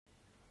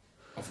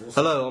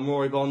Hello, I'm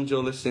Rory Bond.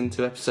 You're listening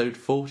to episode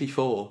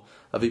 44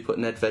 of He Put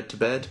Nedved to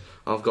Bed.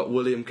 I've got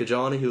William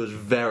Kajani, who was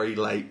very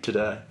late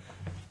today.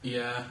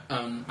 Yeah,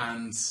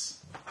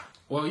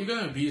 well, you're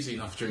going to abuse it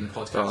enough during the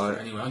podcast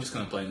anyway. I'm just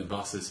going to blame the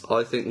buses.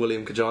 I think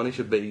William Kajani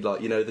should be like,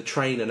 the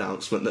train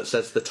announcement that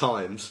says the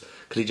times,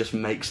 because he just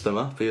makes them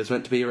up. He was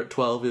meant to be here at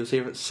 12, he was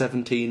here at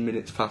 17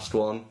 minutes past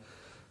 1.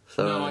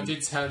 So, no, I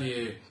did tell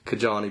you.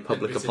 Kajani,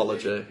 public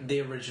apology.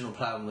 The original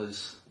plan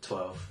was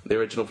 12. The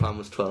original plan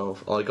was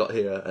 12. I got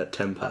here at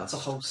 10 past. That's a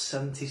whole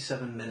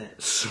 77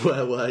 minutes.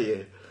 Where were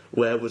you?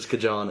 Where was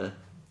Kajani?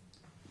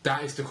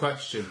 That is the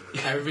question.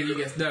 Everybody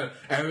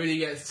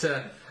gets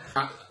to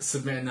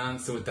submit an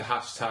answer with the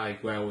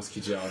hashtag where was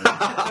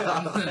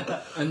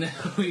Kajani. and then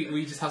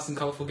we just have some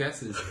colourful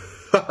guesses.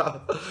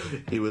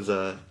 He was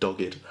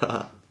dogged.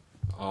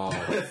 Oh,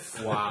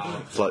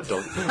 wow. It's like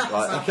dog.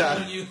 Right,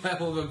 That's a new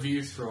level of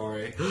abuse,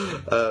 Rory.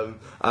 And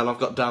I've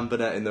got Dan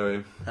Burnett in the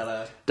room.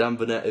 Hello. Dan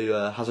Burnett, who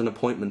has an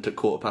appointment at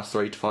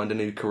 3:15 to find a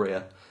new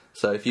career.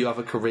 So if you have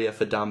a career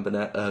for Dan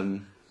Burnett,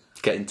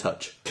 get in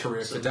touch.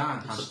 Career for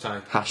Dan,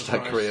 hashtag.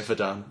 Hashtag career for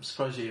Dan. I'm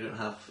surprised you don't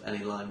have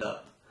any lined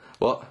up.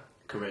 What?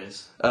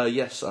 Careers.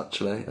 Yes,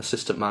 actually.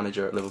 Assistant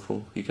manager at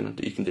Liverpool. You can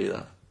do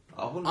that.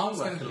 I was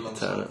working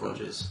alongside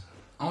Rodgers.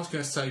 I was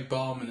going to say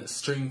barman at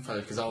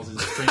Stringfellow because I was in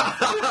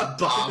Stringfellow.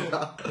 Barman.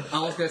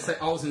 I was going to say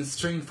I was in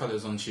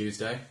Stringfellows on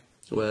Tuesday.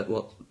 Where's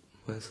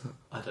that?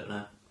 I don't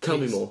know. Tell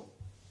me more.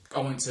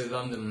 I went to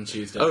London on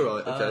Tuesday. Oh,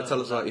 right, okay.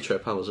 Tell us about your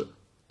trip. How was it?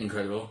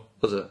 Incredible.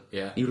 Was it?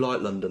 Yeah. You like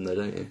London, though,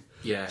 don't you?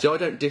 Yeah. See, I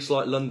don't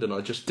dislike London,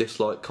 I just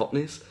dislike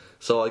Cockneys.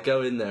 So I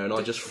go in there and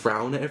I just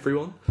frown at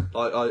everyone.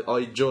 I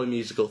enjoy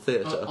musical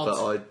theatre,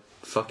 but I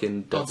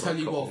fucking don't. I'll tell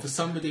you Cockneys. what, for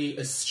somebody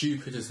as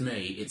stupid as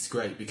me, it's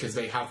great because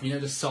they have,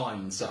 the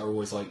signs that are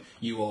always like,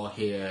 you are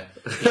here.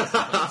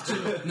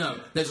 No,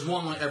 there's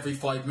one like every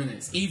 5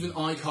 minutes. Even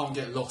I can't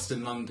get lost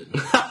in London.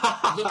 Look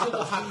at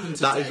what happened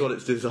today. That is what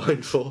it's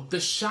designed for. The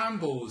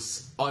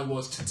shambles I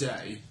was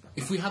today,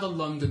 if we had a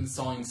London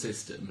sign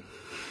system,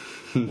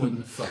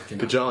 wouldn't fucking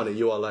happen. Kajani,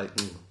 you are late.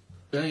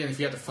 Then again, if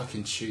you had a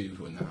fucking tube,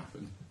 wouldn't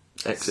happen.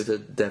 Exeter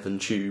Devon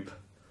Tube.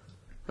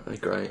 That'd be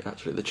great,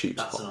 actually, the tube's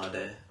That's hot. an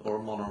idea. Or a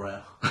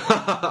monorail.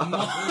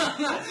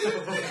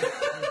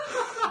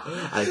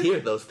 I hear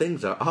those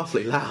things are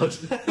awfully loud.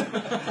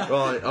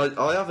 Right,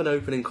 I have an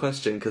opening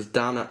question because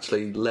Dan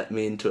actually let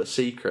me into a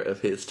secret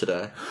of his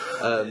today.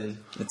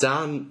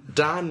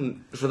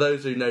 Dan, for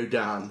those who know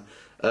Dan,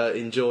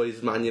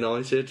 enjoys Man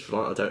United.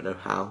 Well, I don't know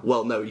how.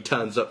 Well, no, he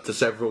turns up to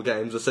several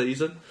games a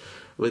season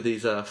with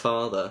his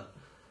father.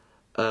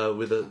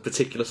 With a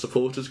particular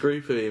supporters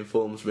group who he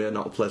informs me are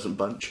not a pleasant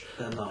bunch.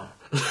 They're not.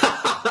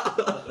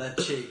 But they're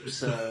cheap,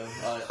 so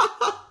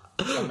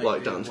I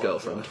like Dan's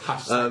girlfriend.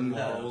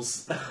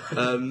 Morals.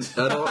 And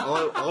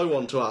I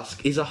want to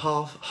ask, is a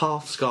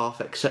half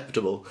scarf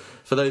acceptable?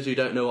 For those who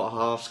don't know what a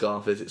half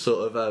scarf is, it's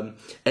sort of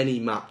any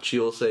match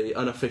you'll see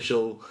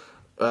unofficial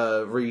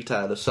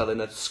retailer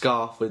selling a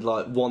scarf with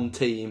like one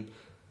team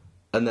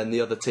and then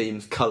the other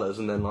team's colours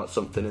and then like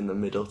something in the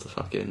middle to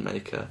fucking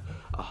make a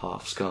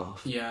half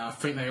scarf. Yeah, I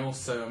think they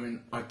also,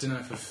 I don't know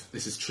if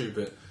this is true,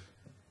 but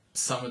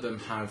some of them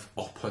have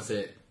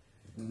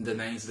the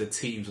names of the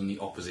teams on the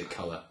opposite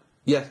colour.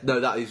 Yeah,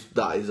 no, that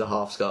is a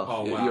half scarf.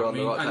 Oh, wow. You're on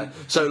the right page.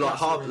 So like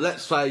half,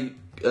 let's say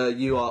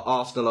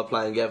Arsenal are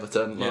playing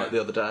Everton like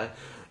the other day.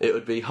 It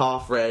would be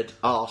half red,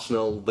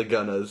 Arsenal, the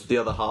Gunners. The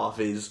other half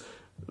is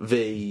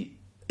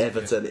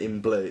Everton in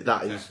blue.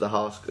 That is the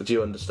half. Do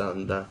you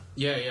understand that?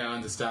 Yeah, I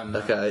understand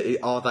that. Okay,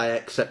 are they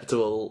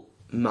acceptable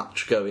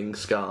match-going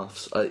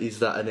scarves? Is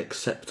that an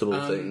acceptable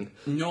thing?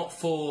 Not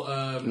for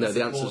no,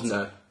 the answer's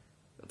no.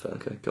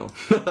 Okay, go on.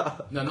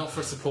 No, not for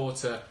a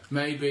supporter.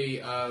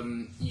 Maybe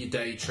your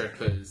day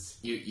trippers,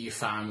 your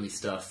family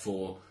stuff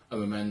for a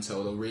memento,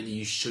 although really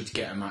you should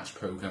get a match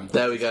programme.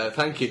 There we go.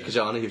 Thank you,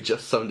 Kajani. You've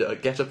just summed it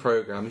up. Get a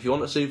programme. If you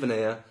want a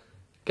souvenir,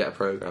 get a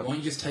programme. Why don't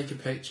you just take a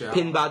picture?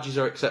 Pin badges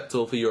are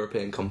acceptable for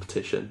European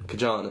competition.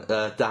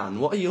 Kajani, Dan,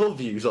 what are your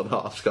views on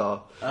half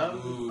scarf?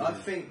 I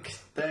think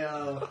they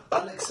are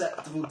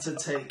unacceptable to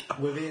take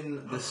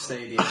within the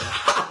stadium.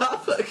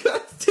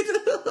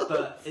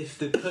 But if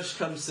the push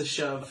comes to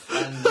shove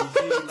and you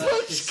feel like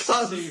Push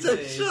comes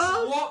to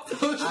shove? What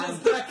push is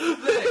that?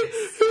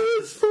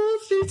 Who has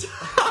forced you to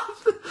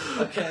have?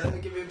 Okay, let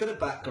me give you a bit of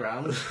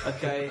background.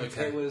 Okay.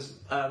 It was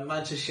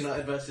Manchester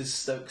United versus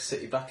Stoke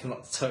City back in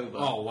October.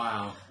 Oh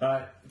wow!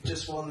 Right,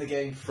 just won the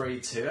game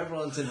 3-2.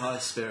 Everyone's in high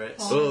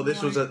spirits. What you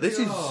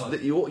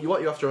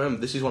have to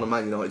remember. This is one of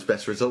Man United's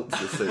best results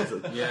this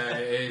season. Yeah,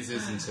 it is,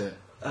 isn't it?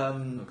 Oh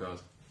god.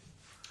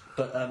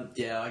 But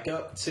I go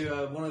up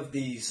to one of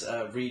these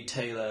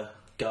retailer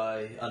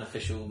guy,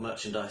 unofficial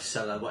merchandise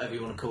seller, whatever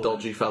you want to call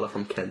Dodgy fella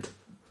from Kent.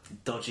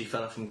 Dodgy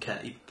fella from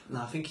Kent.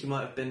 I think he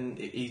might have been.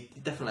 He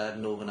definitely had a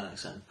northern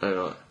accent.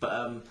 Oh right.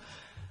 But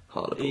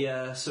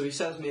Hartlepool. so he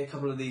sells me a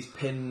couple of these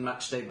pin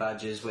matchday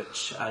badges,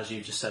 which, as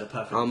you just said, are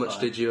perfectly How much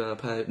fine. did you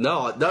pay?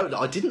 No,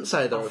 I didn't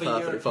say they were for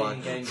perfectly European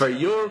fine. games, For a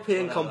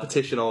European whatever.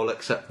 competition, I'll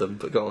accept them.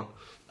 But go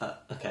on.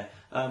 Okay.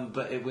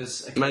 But it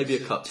was Maybe a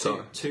cup,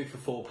 sorry. two for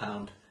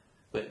 £4.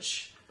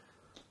 which,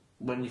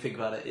 when you think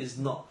about it, is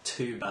not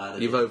too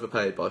bad. You've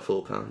overpaid by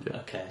 £4, yeah.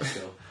 Okay,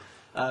 sure.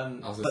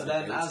 But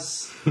then,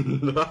 as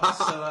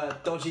a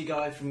dodgy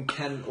guy from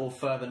Kent or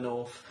further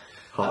north,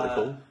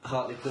 Hartlepool,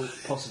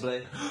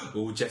 possibly.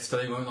 Oh,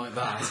 Jetsday won't like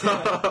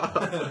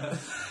that.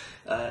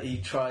 He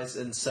tries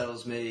and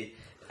sells me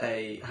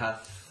a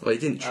half. Well, he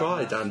didn't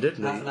try, Dan,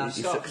 didn't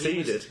he? He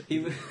succeeded.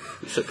 He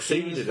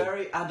succeeded. He was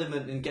very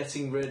adamant in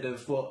getting rid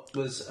of what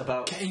was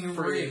about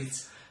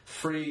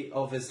three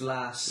of his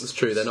last. It's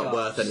true, they're not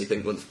worth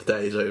anything once the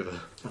day is over.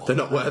 They're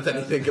not worth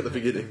anything at the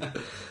beginning.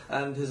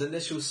 And his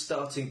initial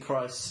starting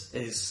price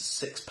is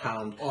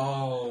 £6.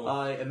 Oh.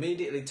 I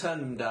immediately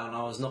turned him down.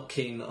 I was not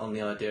keen on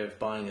the idea of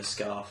buying a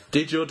scarf.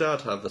 Did your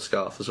dad have the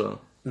scarf as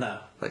well? No.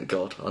 Thank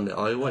God.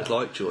 I always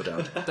liked your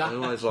dad.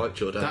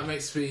 That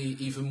makes me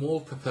even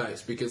more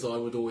perplexed, because I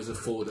would always have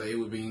thought that it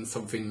would be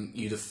something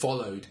you'd have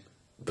followed.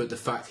 But the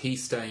fact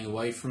he's staying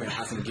away from it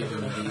hasn't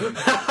given me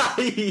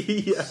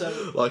the... Yeah.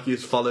 So, like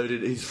he's followed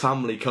it. His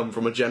family come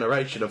from a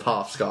generation of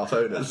half-scarf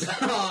owners.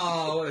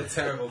 Oh, what a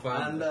terrible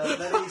And family.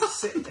 then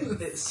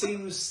it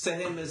seems to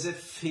him as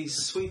if he's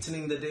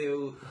sweetening the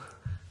deal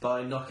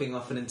by knocking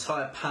off an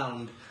entire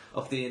 £1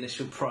 off the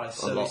initial price.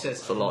 So he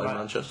says, a lot in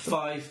Manchester.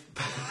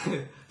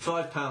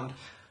 £5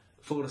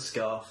 for the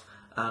scarf,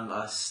 and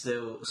I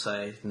still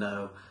say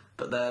no.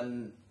 But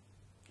then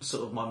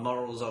sort of my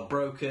morals are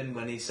broken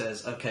when he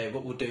says, okay,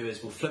 what we'll do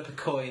is we'll flip a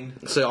coin.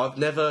 So I've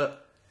never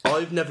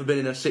been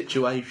in a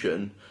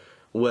situation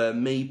where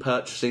me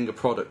purchasing a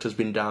product has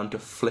been down to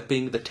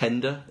flipping the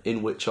tender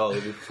in which I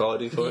was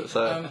deciding for it.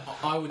 So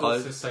I would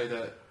also say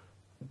that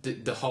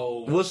the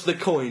whole... Was the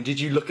coin, did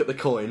you look at the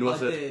coin,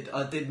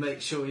 I did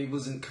make sure he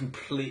wasn't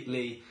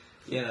completely,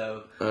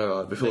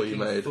 Alright, before you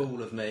made a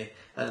fool of me.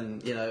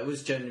 And, it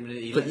was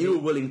genuinely... But you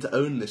were willing to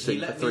own this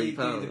thing for £3. He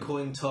let me do the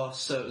coin toss,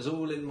 so it was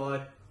all in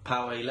my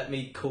power. He let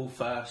me call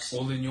first.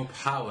 All in your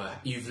power.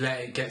 You've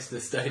let it get to the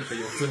stage where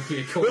you're flipping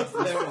a coin.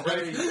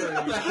 Very true.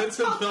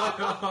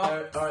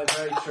 Alright,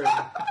 very true.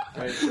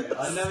 Very true.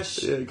 I never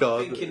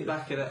thinking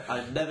back at it,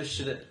 I never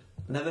should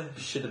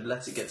have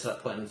let it get to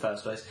that point in the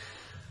first place.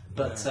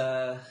 But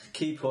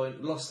key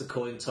point, lost the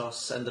coin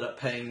toss, ended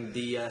up paying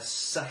the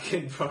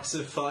second price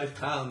of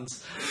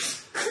 £5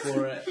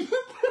 for it.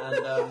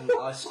 And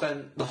I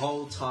spent the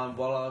whole time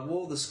while I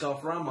wore the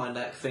scarf around my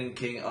neck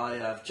thinking I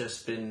have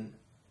just been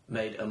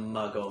made a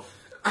mug of.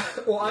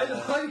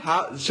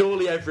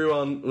 Surely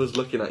everyone was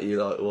looking at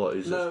you like, what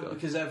is this? No,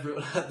 because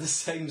everyone had the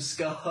same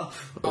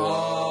scarf.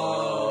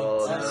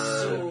 Oh, I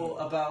saw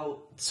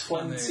about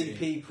 20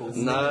 people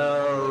going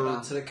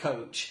back to the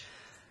coach.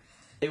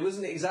 It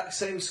wasn't the exact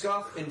same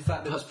scarf. In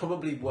fact, it was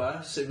probably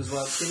worse. It was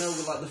like,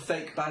 with like the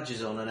fake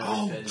badges on and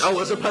everything. Oh,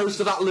 as opposed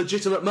to that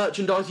legitimate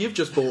merchandise you've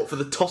just bought for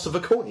the toss of a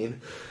coin.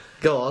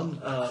 Go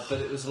on. But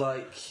it was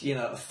like,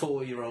 a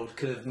 4-year-old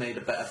could have made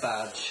a better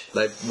badge.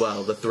 The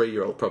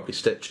 3-year-old probably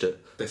stitched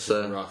it. This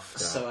is rough.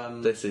 Yeah.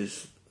 So, this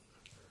is...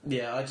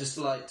 Yeah, I just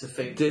like to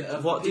think...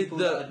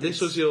 This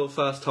was your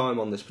first time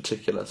on this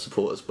particular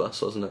supporters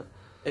bus, wasn't it?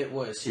 It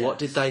was, yes. What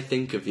did they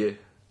think of you?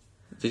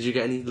 Did you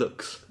get any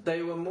looks?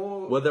 They were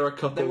more... Were there a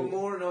couple... They were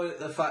more annoyed at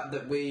the fact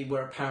that we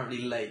were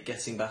apparently late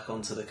getting back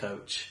onto the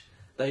coach.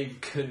 They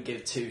couldn't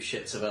give two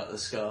shits about the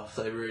scarf.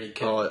 They really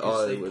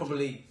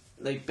couldn't.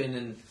 They've been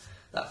in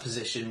that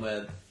position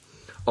where...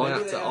 I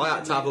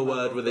had to have a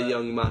word with a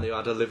young man who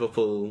had a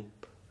Liverpool...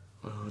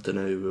 I don't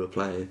know who we were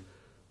playing.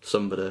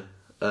 Somebody.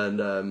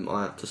 And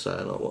I had to say,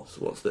 like,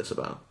 what's this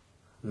about?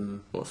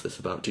 What's this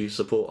about? Do you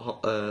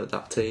support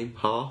that team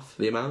half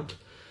the amount?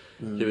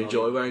 Do you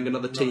enjoy wearing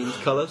another team's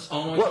colours?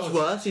 What's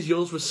worse is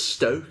yours was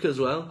Stoke as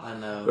well. I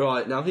know.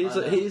 Right, now here's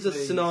a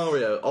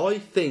scenario. I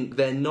think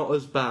they're not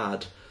as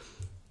bad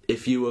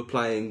if you were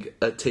playing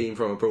a team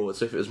from abroad.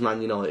 So if it was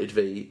Man United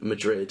v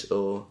Madrid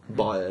or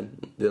Bayern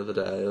the other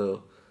day,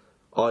 or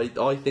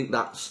I think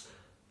that's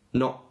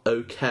not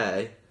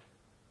okay.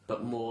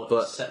 But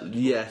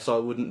yes, I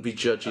wouldn't be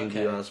judging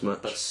you as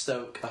much. But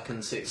Stoke, I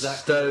can see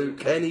exactly.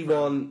 Stoke, any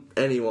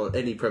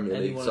Premier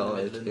League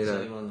side,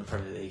 anyone in the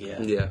Premier League, yeah.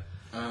 Yeah.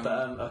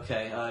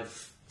 Okay,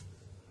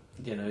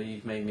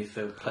 you've made me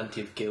feel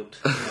plenty of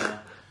guilt.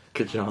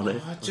 Good job,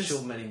 I'm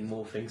sure many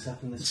more things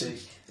happened this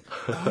week.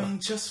 I mean,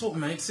 just what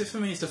makes it for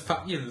me is the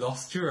fact you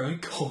lost your own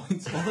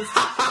coins. No, but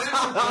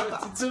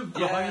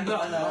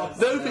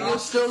you're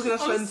still going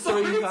to spend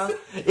 £3.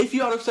 If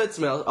you had have said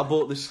to me, I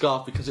bought this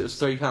scarf because it was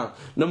 £3.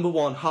 Number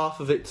one, half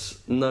of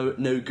it's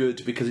no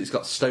good because it's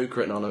got Stoke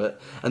written on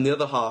it, and the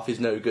other half is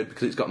no good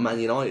because it's got Man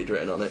United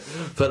written on it.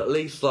 But at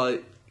least,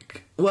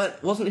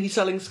 wasn't he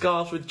selling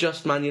scarves with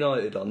just Man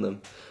United on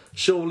them?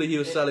 Surely he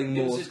was selling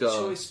more scarves. It was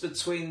a choice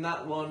between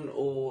that one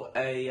or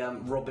a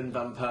Robin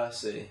Van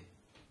Persie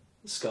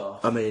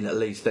scarf. I mean, at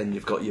least then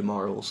you've got your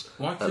morals.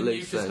 Why couldn't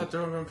you just have the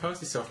Robin Van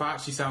Persie stuff? That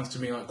actually sounds to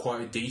me like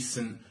quite a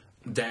decent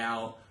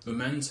day-out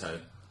memento.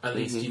 At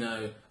least, I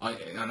know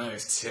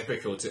it's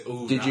typical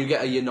to... Did you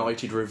get a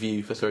United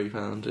review for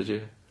 £3, did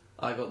you?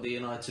 I got the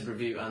United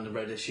review and the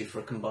red issue for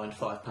a combined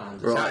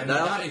 £5. Right,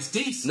 that is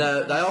decent.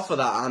 No, they offer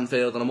that at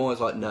Anfield, and I'm always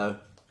like, no.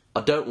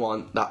 I don't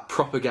want that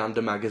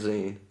propaganda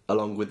magazine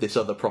along with this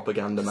other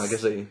propaganda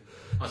magazine.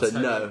 So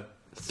no,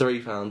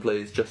 £3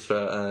 please, just for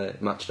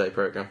a match day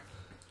programme.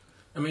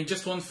 I mean,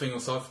 just one thing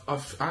also,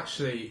 I've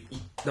actually...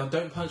 Now,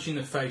 don't punch you in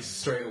the face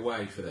straight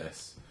away for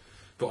this,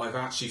 but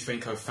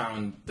I've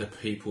found the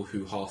people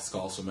who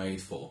half-scarves were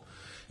made for.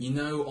 You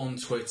know, on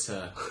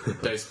Twitter,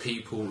 there's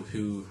people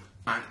who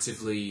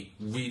actively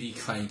really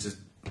claim to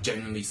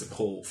genuinely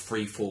support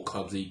 3-4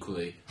 clubs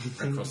equally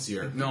across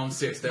Europe. No, I'm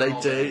serious. They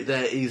do.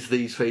 There is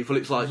these people.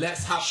 It's like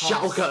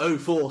Schalke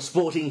 04,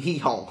 Sporting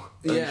Gijón,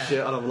 and shit.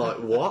 And I'm like,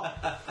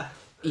 what?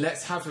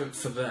 Let's have it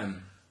for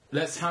them.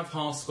 Let's have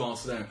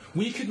half-scarves for them.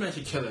 We could make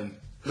a killing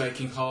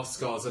making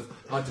half-scarves of,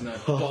 I don't know,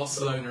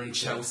 Barcelona and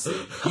Chelsea.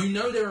 You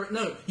know there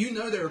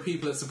are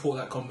people that support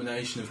that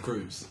combination of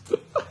groups.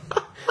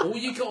 All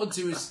you got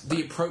to do is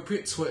the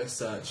appropriate Twitter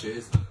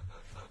searches.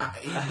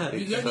 You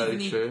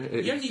don't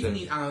even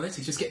need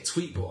analytics. Just get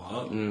Tweetbot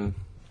up.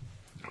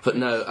 But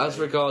no, as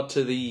regard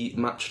to the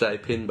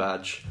matchday pin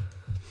badge,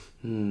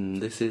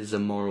 this is a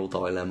moral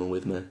dilemma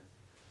with me.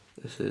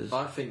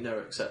 I think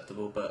they're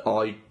acceptable, but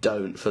I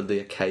don't for the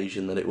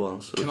occasion that it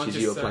was, which is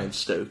you were playing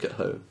Stoke at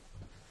home.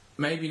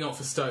 Maybe not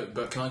for Stoke,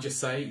 but can I just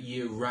say,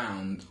 year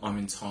round, I'm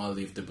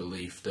entirely of the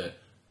belief that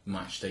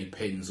matchday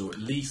pins, or at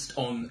least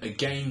on a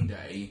game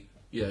day,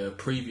 a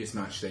previous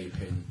matchday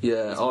pin.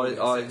 Yeah,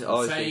 I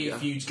say think,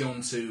 if you'd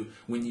gone to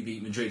when you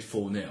beat Madrid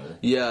 4-0.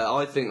 Yeah,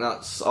 I think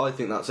that's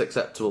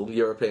acceptable.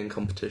 European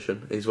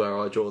competition is where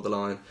I draw the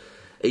line.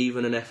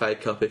 Even an FA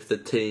Cup, if the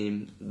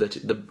team the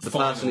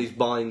person who's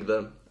buying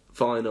them.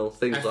 Final,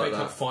 things FA like that.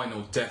 FA Cup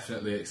final,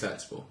 definitely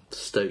acceptable.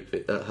 Stoke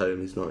at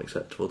home is not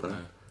acceptable then. No.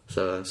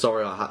 So,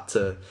 sorry I had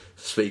to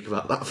speak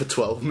about that for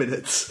 12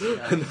 minutes.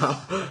 And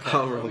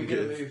how wrong it is. We're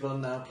going to move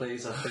on now,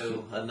 please. I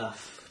feel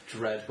enough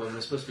dread when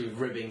we're supposed to be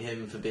ribbing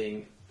him for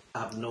being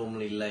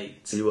abnormally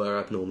late. You were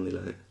abnormally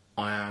late.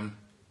 I am,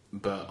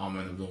 but I'm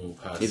an abnormal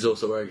person. He's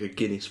also wearing a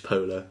Guinness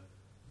polo,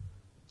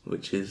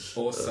 which is...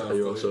 Also,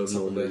 you're also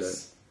abnormally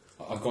late.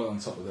 I've got it on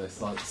top of this.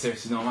 Like,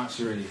 seriously, no, I'm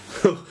actually really...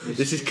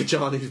 This is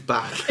Kajani's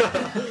bag.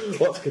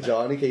 What's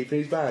Kajani keeping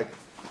in his bag?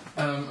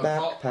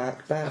 Apart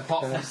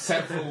from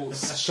several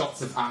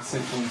shots of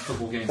acid from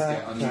football games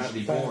get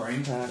unusually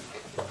boring.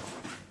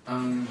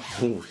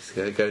 He's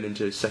going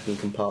into his second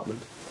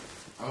compartment.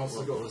 I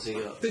also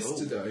got this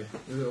today.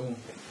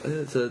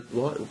 It's a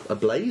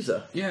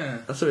blazer? Yeah.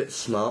 That's a bit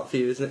smart for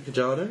you, isn't it,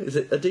 Kajana? Is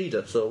it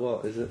Adidas or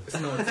what is it? It's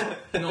not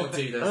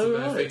Adidas, Oh, but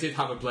right. if they did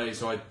have a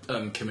blazer,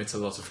 I'd commit a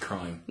lot of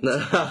crime. Where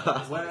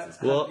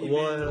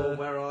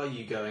are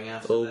you going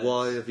after Or this?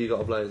 why have you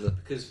got a blazer?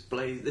 Because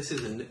this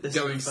is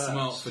Going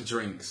smart for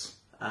drinks.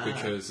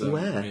 Because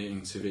Where?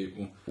 meeting to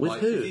people. With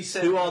who?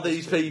 Who are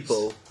these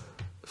people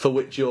for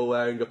which you're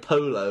wearing a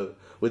polo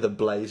with a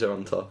blazer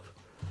on top?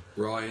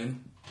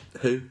 Ryan.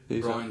 Who?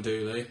 Who's Ryan that?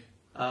 Dooley.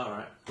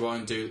 Alright.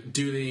 Ryan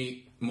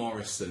Dooley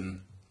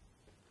Morrison.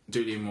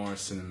 Dooley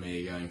Morrison and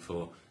me are going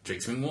for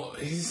drinks. I mean,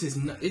 this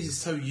is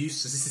so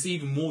useless. This is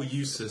even more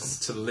useless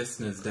to the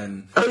listeners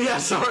than... Oh yeah,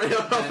 sorry, I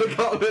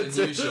forgot about it.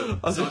 Usual.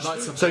 So I'd like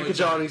to So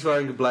Kajani's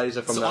wearing a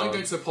blazer from now I'm on.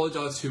 going to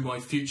apologise to my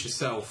future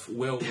self,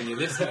 Will, when you're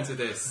listening to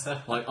this.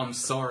 Like, I'm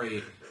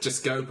sorry.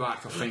 Just go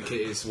back. I think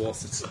it is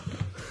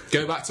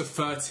go back to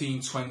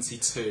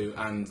 1322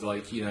 and,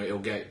 like, it'll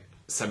get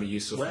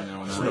semi-useful from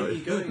now on. Where are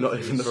you going? Not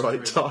even the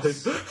right time.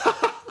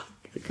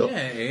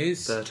 Yeah, it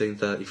is.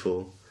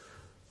 1334.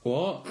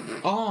 What?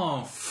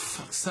 Oh,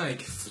 fuck's sake.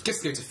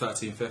 Just go to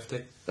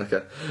 1350.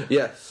 Okay.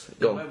 Yes.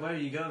 Go on. Where are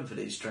you going for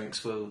these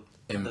drinks, Will?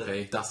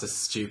 Impy. That's a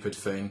stupid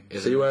thing.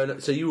 So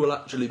you will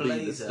actually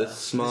be the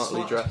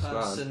smartly dressed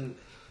person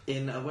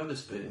in a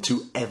Wetherspoons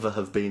to ever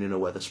have been in a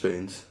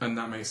Wetherspoons. And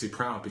that makes me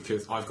proud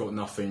because I've got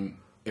nothing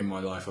in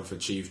my life I've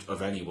achieved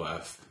of any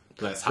worth.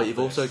 But you've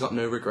also got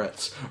no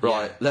regrets.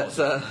 Right, let's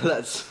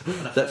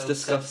discuss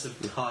sense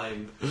of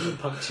time and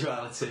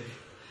punctuality.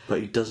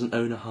 But he doesn't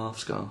own a half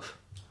scarf.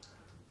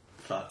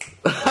 Fuck.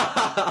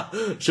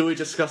 Shall we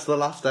discuss the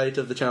last 8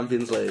 of the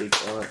Champions League?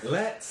 Right.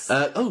 Let's.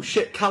 Oh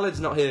shit,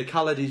 Khaled's not here.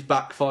 Khaled is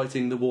back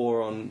fighting the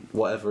war on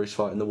whatever he's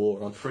fighting the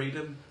war on.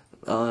 Freedom?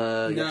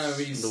 No, yes,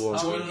 he's the war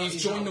on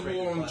joined the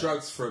war on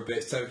drugs for a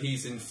bit, so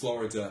he's in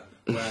Florida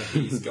where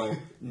he's got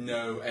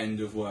no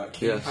end of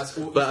work. Yes.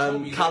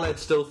 But Khaled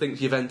still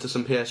thinks Juventus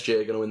and PSG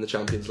are going to win the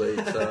Champions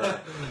League, so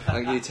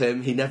thank you,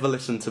 Tim. He never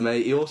listened to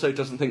me. He also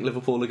doesn't think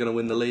Liverpool are going to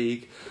win the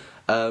league,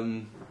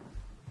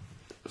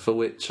 for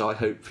which I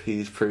hope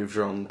he's proved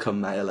wrong come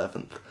May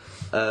 11th.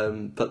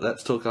 But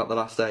let's talk about the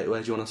last 8.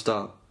 Where do you want to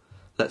start?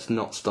 Let's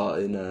not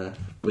start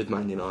with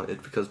Man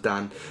United, because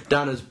Dan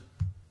has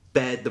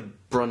bared the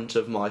brunt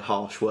of my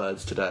harsh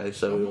words today,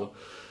 so...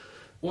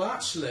 Well,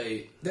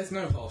 actually, there's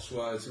no harsh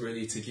words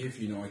really to give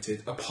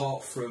United,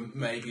 apart from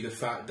maybe the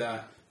fact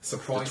that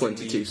surprisingly...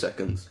 22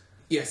 seconds.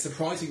 Yeah,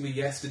 surprisingly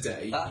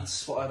yesterday...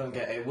 That's what I don't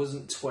get. It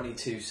wasn't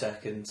 22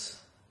 seconds.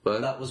 Well,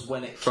 that was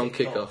when it from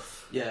kicked kickoff.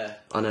 off. Yeah.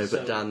 I know,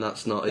 but Dan,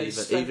 that's not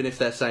even if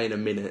they're saying a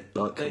minute.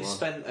 Like, they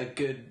spent a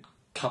good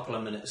couple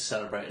of minutes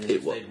celebrating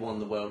if they'd won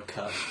the World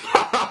Cup.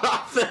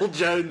 Phil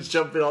Jones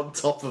jumping on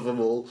top of them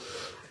all.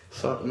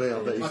 Fuck me, I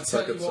bet you I'll should tell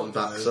pick you up some what,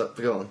 backs though. up.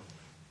 Go on.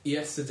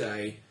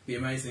 Yesterday, the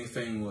amazing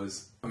thing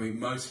was, I mean,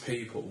 most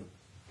people,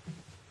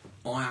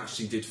 I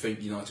actually did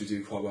think United would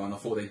do quite well, and I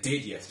thought they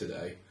did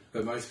yesterday,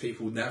 but most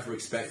people never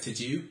expected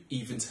you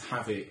even to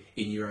have it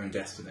in your own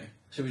destiny.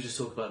 Should we just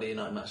talk about the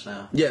United match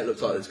now? Yeah, it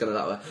looks like it's going to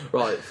that way.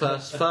 Right,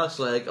 first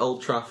leg,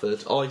 Old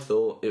Trafford. I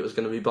thought it was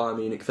going to be Bayern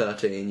Munich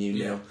 13, you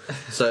Yeah. nil.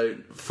 So,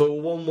 for a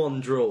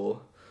 1-1 draw,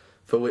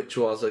 for which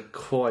was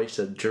quite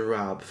a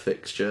drab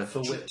fixture,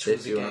 For which if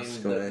was a you game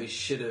ask that me. we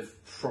should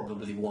have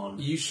probably won.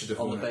 You should have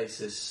on won the it.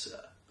 basis.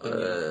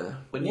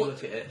 When you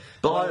look at it,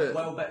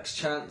 Welbeck's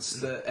chance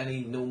that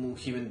any normal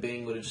human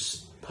being would have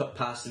just put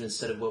past him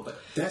instead of Welbeck.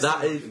 That's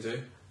That what you is- can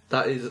do.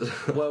 That is...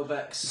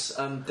 Welbeck's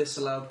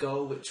disallowed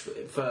goal, which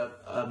for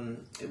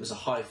it was a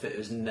high foot. It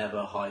was never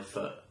a high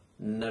foot,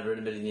 never in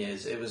a million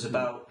years. It was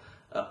about.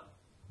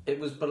 It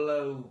was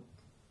below.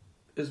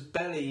 It was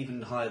barely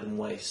even higher than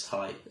waist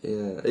height.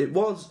 Yeah, it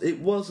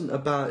wasn't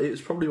about. It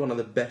was probably one of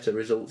the better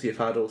results you've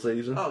had all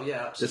season. Oh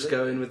yeah, absolutely. Just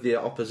going with the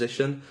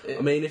opposition. I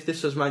mean, if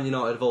this was Man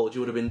United of old,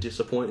 you would have been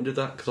disappointed with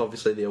that because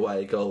obviously the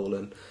away goal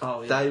and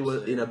they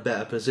were in a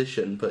better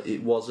position, but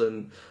it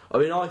wasn't. I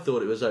mean, I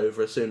thought it was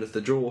over as soon as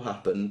the draw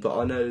happened, but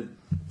I know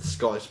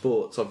Sky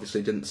Sports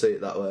obviously didn't see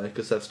it that way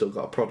because they've still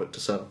got a product to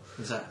sell.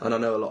 Exactly. And I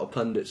know a lot of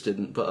pundits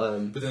didn't, but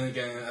But then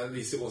again, at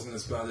least it wasn't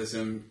as bad as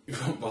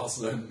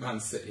Barcelona, Man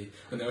City,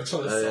 when they were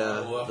trying to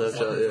settle up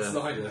the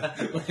Snyder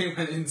when he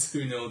went in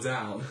 2-0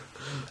 down.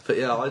 But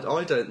yeah,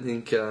 I don't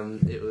think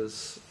it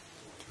was.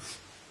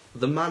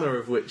 The manner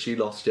of which you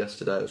lost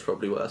yesterday was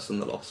probably worse than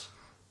the loss.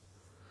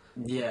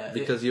 Yeah,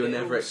 Because you were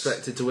never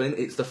expected to win.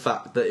 It's the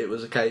fact that it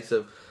was a case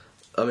of.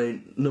 I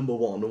mean, number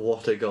one,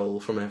 what a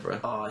goal from Evra.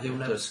 Oh, he'll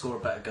never score a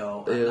better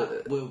goal. And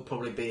that will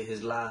probably be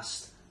his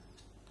last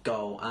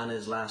goal and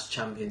his last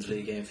Champions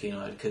League game for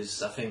United,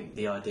 because I think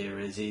the idea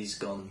is he's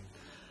gone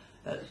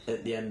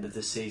at the end of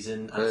the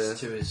season.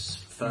 As to his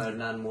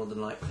Ferdinand, more than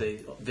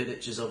likely.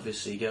 Vidic is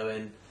obviously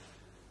going.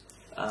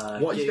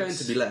 What is going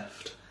to be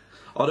left?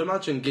 I'd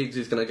imagine Giggs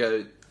is going to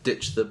go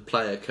ditch the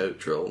player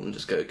coach role and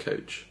just go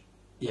coach.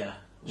 Yeah.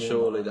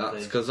 Surely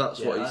that's because that's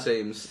what he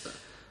seems.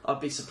 I'd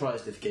be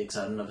surprised if Giggs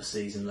had another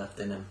season left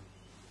in him,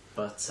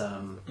 but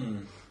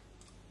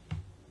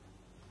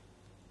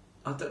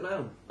I don't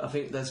know. I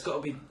think there's got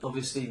to be,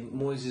 obviously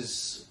Moyes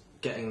is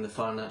getting the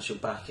financial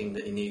backing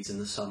that he needs in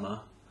the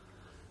summer.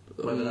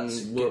 Whether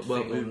that's a good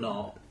thing or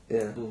not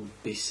will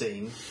be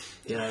seen.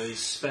 You know, he's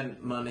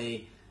spent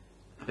money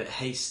a bit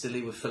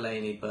hastily with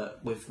Fellaini,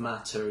 but with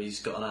Mata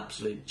he's got an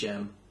absolute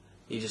gem.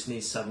 He just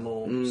needs to have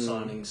more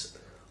signings.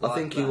 I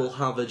think he will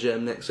have a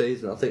gem next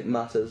season. I think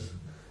Matters.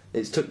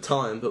 It's took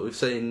time, but we've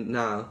seen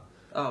now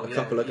a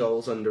couple of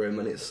goals under him,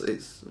 and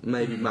it's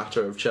maybe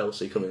matter of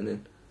Chelsea coming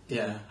in.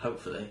 Yeah,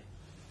 hopefully.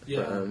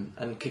 Yeah, but,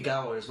 and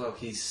Kagawa as well.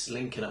 He's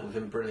linking up with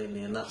him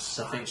brilliantly, and that's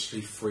I think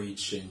actually freed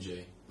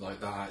Shinji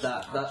like that.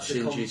 That's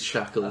Shinji's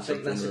shackles. I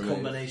think that's a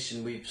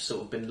combination we've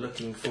sort of been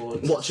looking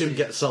forward. Watch him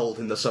get sold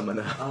in the summer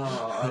now.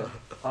 Oh,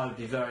 I would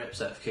be very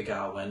upset if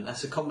Kagawa went.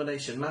 That's a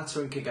combination.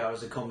 Mata and Kagawa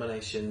is a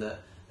combination that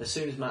as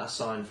soon as Mata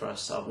signed for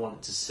us, I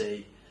want to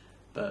see,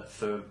 but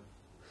for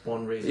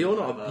one reason. You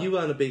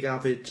weren't a big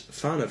avid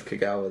fan of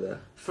Kagawa there.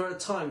 For a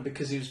time,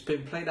 because he was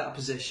being played out of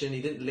position,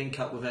 he didn't link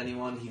up with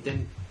anyone, he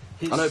didn't...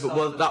 I know,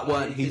 but that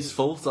weren't his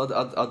fault,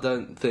 I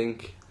don't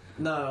think...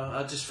 No,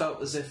 I just felt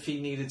as if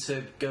he needed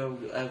to go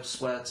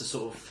elsewhere to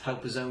sort of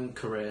help his own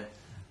career.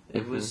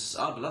 It was...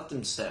 I'd loved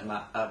him to stay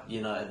at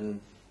United,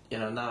 and, you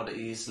know, now that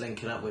he's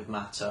linking up with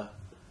Mata,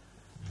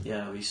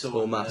 we saw...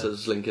 Well,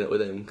 Mata's linking up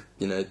with him,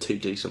 you know, two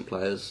decent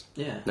players.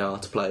 Yeah. Know how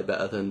to play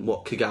better than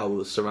what Kagawa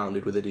was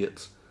surrounded with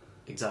idiots.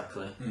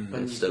 Exactly.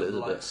 When you've got the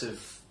likes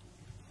of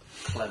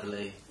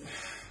Cleverley,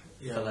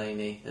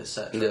 Fellaini,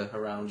 etc.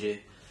 around you,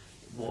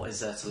 what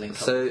is there to link up?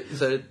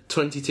 So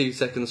 22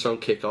 seconds from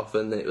kick-off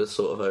and it was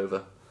sort of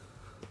over.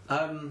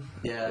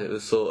 It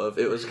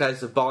was a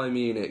case of Bayern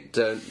Munich.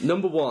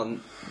 Number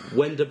one,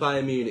 when do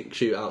Bayern Munich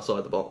shoot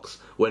outside the box?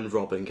 When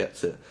Robin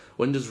gets it.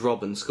 When does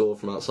Robin score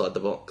from outside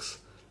the box?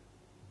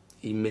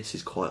 He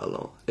misses quite a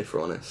lot, if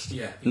we're honest.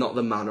 Yeah. Not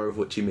the manner of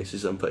which he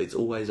misses them, but it's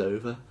always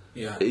over.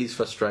 Yeah. He's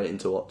frustrating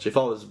to watch. If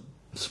I was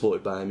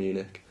supported Bayern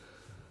Munich,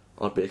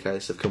 I'd be a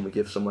case of, can we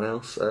give someone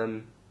else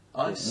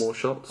more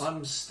shots?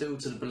 I'm still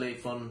to the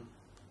belief on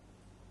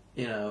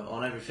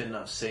everything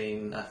that I've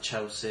seen at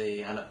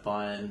Chelsea and at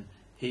Bayern.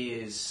 He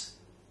is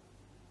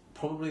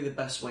probably the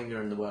best winger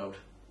in the world,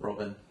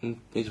 Robin.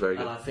 He's very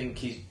good. And I think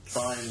he's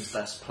Bayern's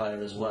best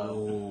player as well.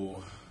 Ooh.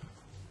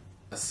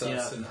 A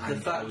certain the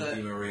fact that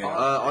Di Maria.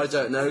 I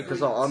don't know,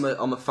 because I'm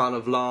a fan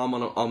of Lahm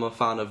and I'm a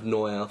fan of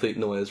Neuer. I think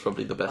Neuer's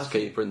probably the best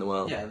keeper in the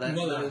world. Yeah,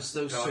 those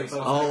two.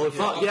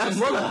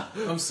 Muller.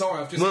 I'm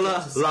sorry, I've just Muller,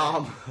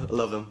 Lahm, I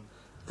love him.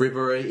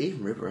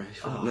 Ribéry,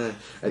 fuck no,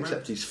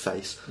 except his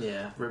face.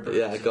 Yeah, Ribéry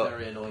is a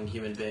very annoying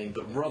human being,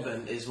 but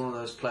Robin is one of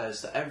those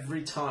players that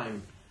every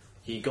time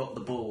he got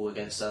the ball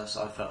against us,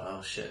 I felt,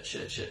 oh shit.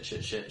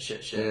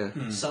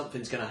 Yeah.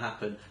 Something's going to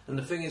happen. And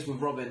the thing is with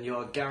Robin, you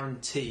are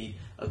guaranteed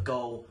a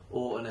goal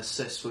or an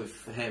assist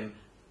with him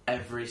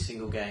every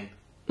single game.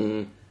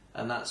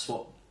 and that's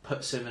what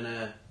puts him in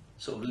a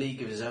sort of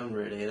league of his own.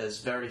 Really, there's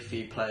very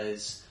few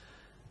players.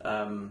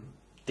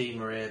 Di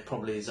Maria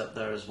probably is up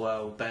there as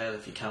well. Bale,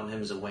 if you count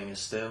him as a winger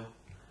still.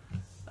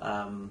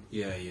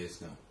 Yeah, he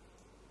is now.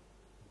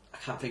 I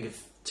can't think of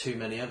too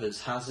many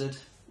others. Hazard,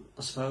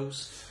 I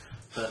suppose,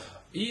 but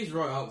he is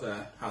right up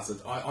there. Hazard.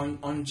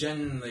 I'm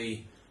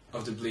genuinely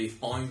of the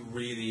belief I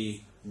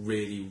really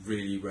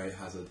rate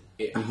Hazard.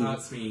 It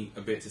hurts me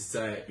a bit to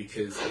say it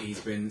because he's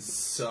been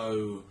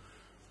so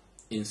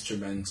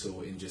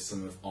instrumental in just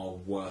some of our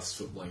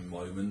worst footballing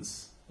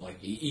moments.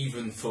 Like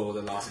even for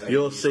the last.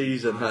 Your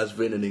season has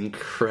been an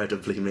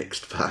incredibly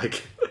mixed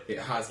bag. It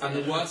has, and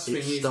the worst thing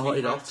is it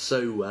started off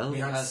so well. We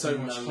had so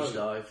much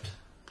hope.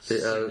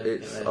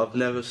 I've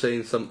never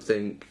seen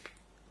something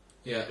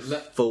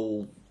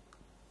fall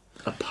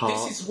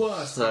apart. This is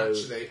worse,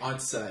 actually.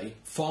 I'd say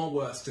far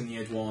worse than the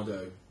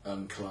Eduardo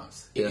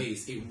collapse. It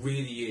is. It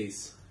really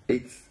is.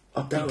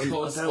 I don't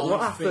know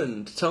what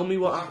happened. Tell me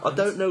what happened. I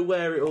don't know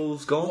where it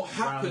all's gone. What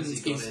happened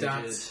is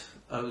that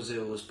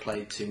Ozil was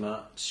played too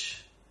much.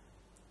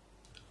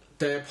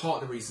 They're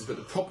part of the reasons, but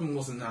the problem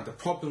wasn't that. The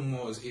problem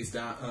is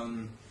that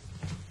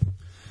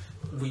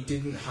we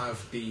didn't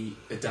have the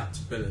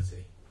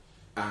adaptability,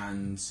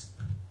 and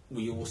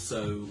we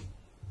also,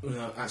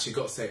 actually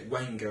got to say it,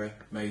 Wenger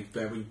made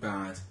very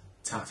bad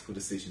tactical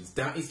decisions.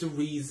 That is the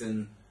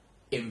reason,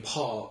 in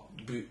part,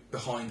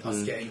 behind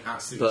us getting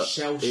absolutely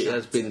shell-shocked. It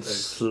has been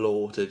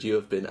slaughtered. You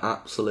have been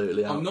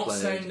absolutely outplayed. I'm not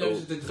saying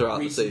those are the throughout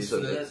the reasons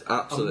season.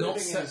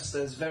 Absolutely.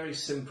 There's very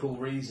simple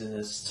reason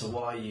as to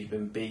why you've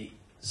been beat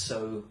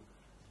so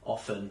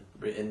often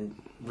in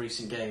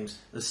recent games.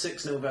 The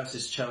 6-0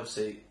 versus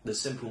Chelsea, the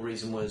simple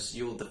reason was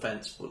your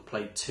defence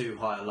played too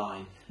high a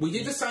line. We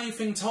did the same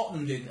thing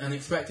Tottenham did and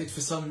expected for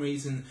some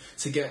reason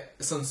to get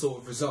some sort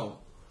of result.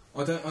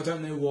 I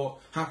don't know what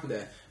happened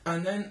there.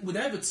 And then with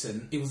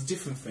Everton, it was a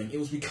different thing. It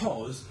was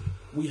because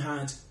we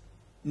had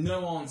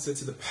no answer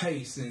to the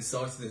pace and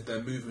incisiveness of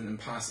their movement and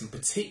passing,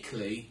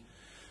 particularly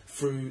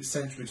through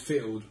central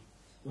midfield,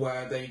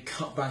 where they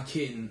cut back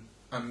in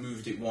and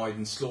moved it wide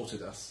and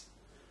slaughtered us.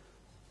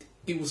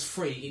 It was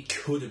 3, it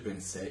could have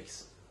been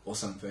 6 or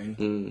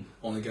something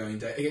on the going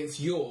day. Against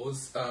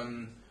yours,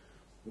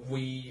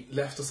 we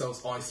left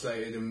ourselves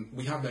isolated and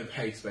we have no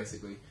pace,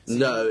 basically.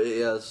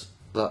 So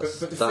But the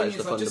thing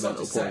is, I just have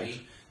to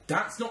say,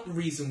 that's not the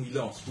reason we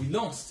lost. We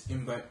lost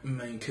in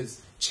main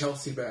because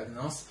Chelsea are better than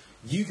us,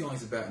 you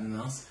guys are better than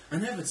us,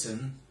 and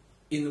Everton,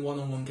 in the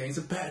one-on-one games,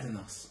 are better than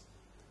us.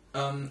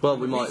 Well,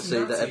 we might see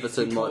that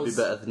Everton might be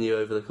better than you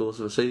over the course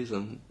of a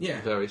season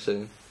very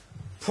soon.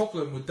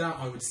 Problem with that,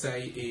 I would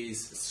say,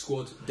 is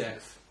squad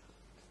depth.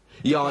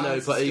 Yeah, I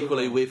know, but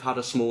equally, we've had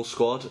a small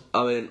squad.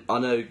 I mean, I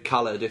know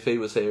Khaled, if he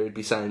was here, he'd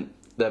be saying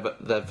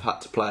they've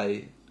had to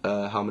play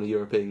how many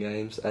European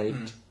games? 8,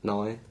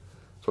 9,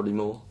 probably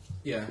more.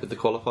 Yeah. With the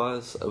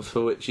qualifiers,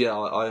 for which,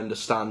 I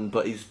understand,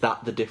 but is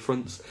that the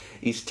difference?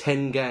 Is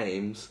 10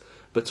 games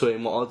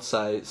between what I'd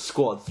say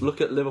squads?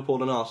 Look at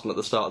Liverpool and Arsenal at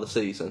the start of the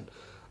season.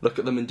 Look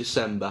at them in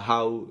December.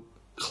 How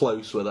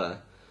close were they?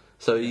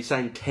 So you're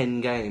saying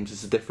 10 games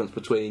is the difference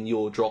between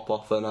your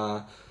drop-off and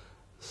our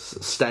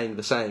staying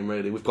the same,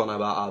 really. We've gone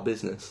about our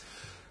business.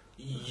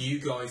 You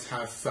guys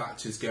have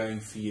factors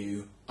going for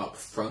you up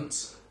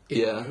front,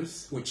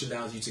 those, which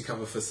allows you to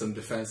cover for some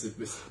defensive...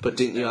 But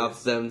didn't you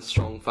have them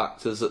strong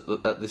factors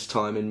at this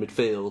time in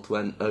midfield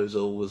when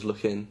Ozil was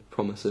looking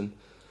promising?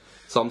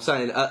 So I'm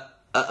saying,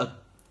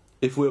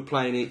 if we were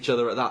playing each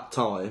other at that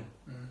time...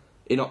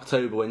 In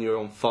October, when you were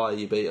on fire,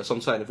 you beat us.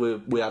 I'm saying if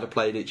we had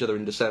played each other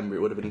in December,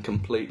 it would have been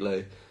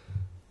completely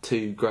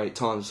 2 great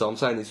times. So I'm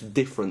saying it's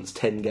difference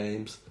 10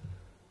 games.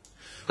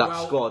 That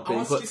squad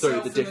being put through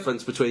the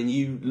difference between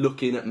you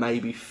looking at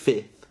maybe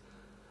 5th.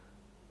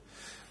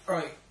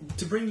 Alright,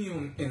 to bring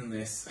you in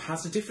this,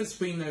 has the difference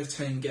between those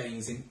 10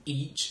 games in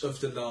each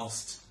of the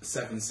last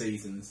 7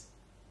 seasons?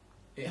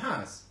 It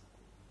has.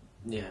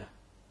 Yeah.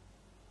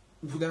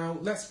 Now,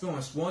 let's be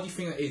honest, why do you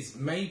think that is?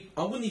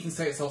 I wouldn't even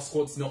say it's our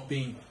squad's not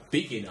being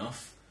big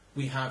enough.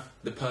 We have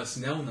the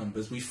personnel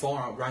numbers. We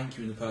far outrank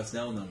you in the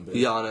personnel numbers.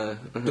 Yeah, I know.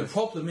 The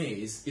problem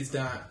is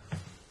that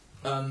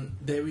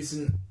there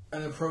isn't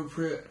an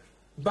appropriate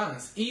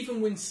balance.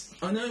 Even when...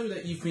 I know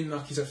that you've been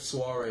lucky to have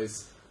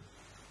Suarez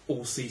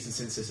all season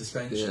since the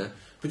suspension,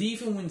 but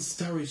even when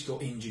Sturridge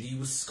got injured, he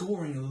was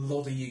scoring a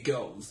lot of your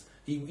goals.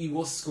 He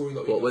was scoring a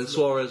lot of What, when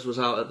Suarez was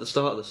out at the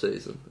start of the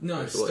season?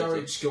 No,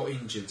 Sturridge got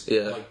injured.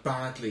 Like,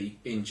 badly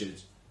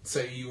injured.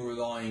 So you were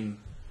relying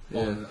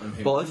on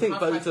him. Well, I think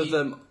both of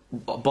them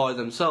by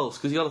themselves,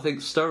 because you got to think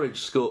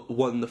Sturridge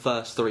won the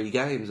first 3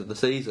 games of the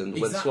season.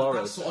 Exactly, when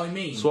Suarez, that's what I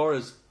mean.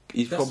 Suarez,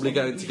 he's probably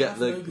going to get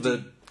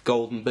the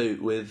golden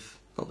boot with...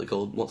 Not the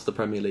gold... What's the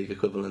Premier League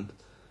equivalent?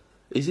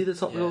 Is he the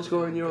top goal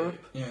scorer in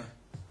Europe?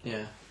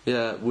 Yeah.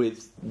 Yeah,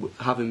 with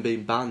having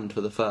been banned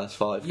for the first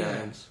 5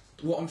 games.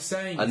 What I'm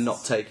saying and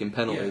not taking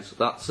penalties.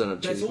 That's an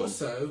achievement.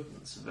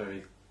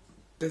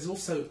 There's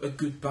also a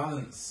good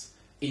balance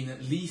in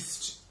at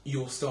least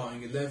your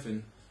starting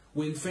 11.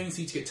 When things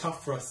need to get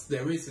tough for us,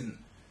 there isn't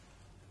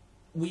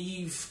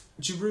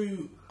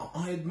Giroud,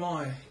 I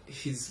admire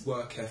his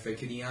work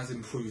ethic, and he has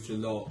improved a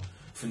lot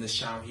from the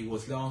shout he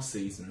was last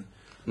season.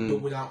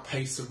 But without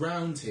pace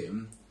around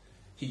him,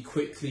 he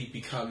quickly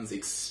becomes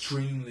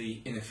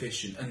extremely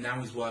inefficient, and now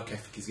his work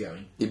ethic is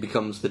going. He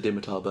becomes the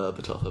Dimitar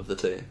Berbatov of the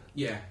team.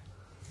 Yeah,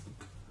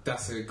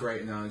 that's a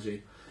great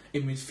analogy.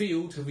 In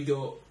midfield, have we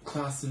got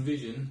class and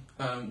vision?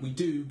 We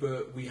do,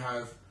 but we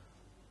have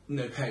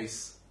no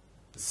pace.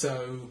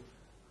 So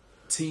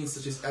teams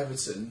such as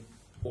Everton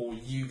or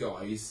you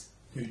guys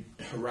who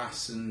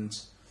harass and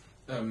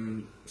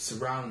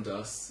surround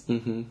us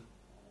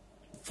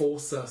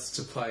force us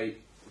to play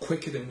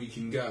quicker than we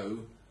can go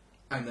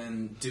and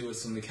then do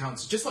us on the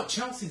counter. Just like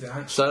Chelsea did,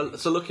 actually.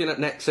 So looking at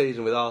next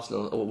season with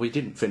Arsenal, well, we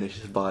didn't finish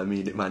Bayern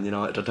Munich, Man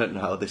United. I don't know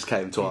how this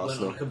came to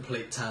Arsenal. Went on a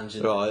complete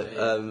tangent.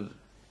 Right.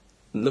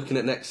 Looking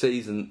at next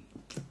season,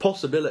 the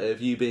possibility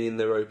of you being in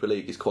the Europa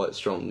League is quite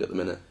strong at the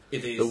minute.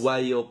 It is. The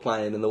way you're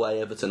playing and the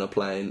way Everton are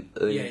playing,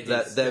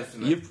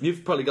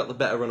 you've probably got the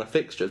better run of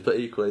fixtures, but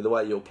equally the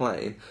way you're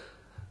playing,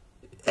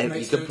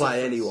 you can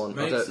play anyone.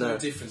 I don't know. No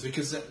difference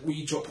because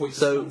we drop points.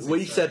 So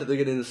we said at the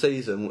beginning of the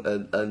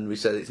season, and we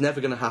said it's never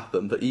going to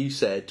happen. But you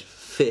said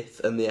 5th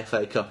in the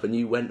FA Cup, and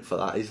you went for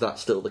that. Is that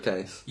still the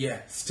case?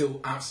 Yeah,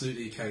 still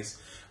absolutely the case.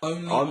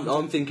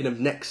 I'm thinking of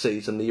next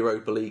season, the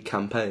Europa League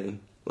campaign.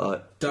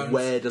 Like,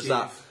 where does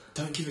that?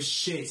 Don't give a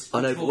shit.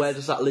 I know, but where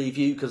does that leave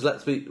you? Because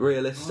let's be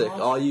realistic.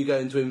 Are you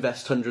going to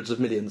invest hundreds of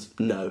millions?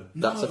 No,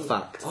 that's a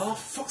fact. Oh,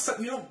 fuck's sake,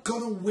 we're not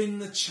going to win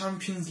the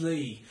Champions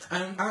League.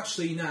 And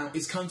actually now,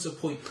 it's come to a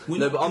point...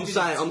 But I'm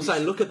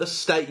saying, look at the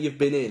state you've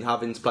been in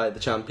having to play the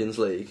Champions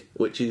League,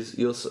 which is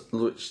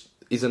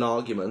an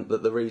argument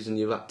that the reason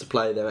you've had to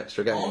play them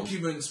extra games.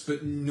 Arguments,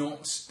 but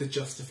not the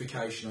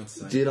justification, I'd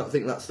say. Do you not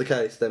think that's the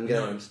case, them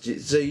games? No.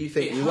 So you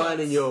think you weren't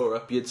in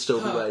Europe, you'd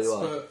still be where you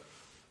are? But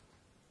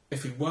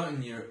if we weren't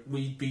in Europe,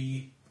 we'd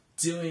be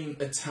doing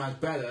a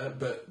tad better,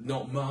 but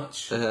not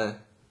much.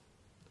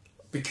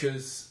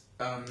 Because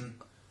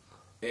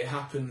it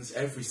happens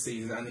every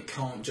season, and it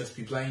can't just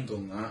be blamed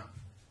on that.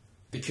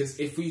 Because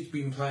if we'd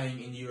been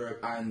playing in Europe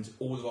and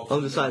all of our...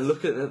 I'm just saying,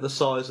 look at the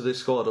size of this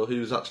squad or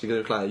who's actually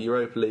going to play. A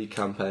Europa League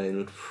campaign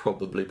would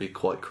probably be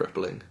quite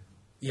crippling.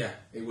 Yeah,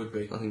 it would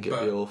be. I think it'd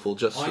be awful.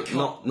 Just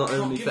not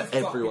only for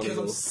everyone because involved.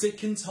 I'm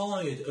sick and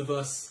tired of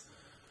us...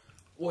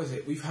 What is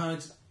it?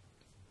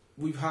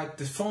 We've had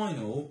the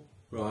final,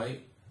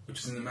 right,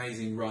 which was an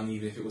amazing run,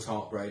 even if it was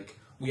heartbreak.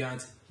 We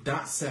had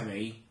that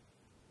semi.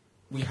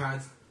 We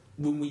had,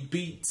 when we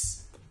beat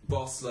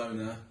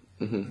Barcelona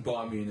and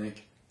Bayern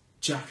Munich,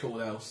 jack all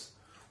else.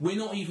 We're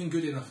not even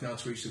good enough now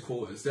to reach the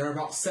quarters. There are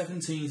about 7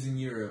 teams in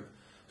Europe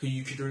who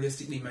you could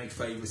realistically make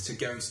favourites to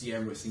go to the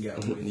Emirates and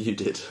get a win. You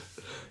did.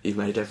 You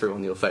made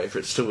everyone your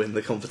favourites to win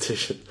the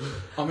competition.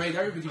 I made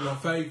everybody my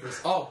favourites.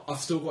 Oh, I've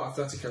still got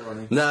Atletico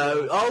running.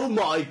 No, oh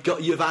my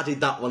God, you've added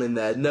that one in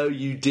there. No,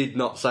 you did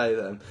not say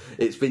them.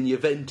 It's been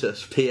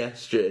Juventus,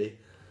 PSG,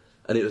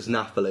 and it was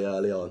Napoli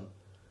early on.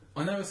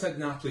 I never said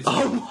Napoli.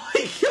 Oh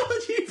my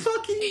God, you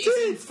fucking it's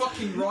did! in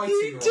fucking writing.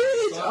 You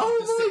did! So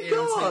Oh my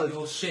God!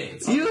 Your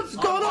shit. You've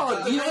gone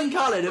on. You and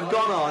Colin have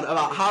gone on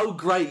about how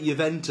great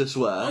Juventus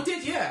were. I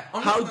did, yeah.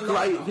 How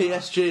great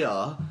PSG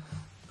are.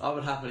 I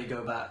would happily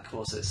go back,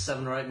 what's it,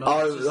 7 or 8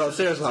 months?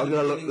 Seriously, I'm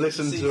going to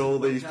listen to all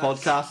these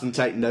podcasts and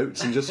take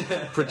notes and just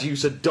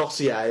produce a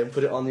dossier and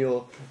put it on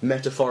your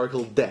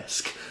metaphorical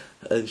desk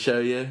and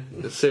show you.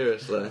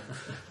 Seriously.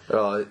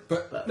 Right.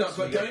 But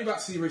going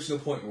back to the original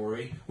point,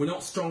 Rory, we're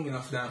not strong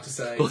enough now to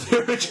say... Well,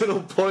 the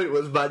original point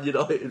was Man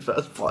United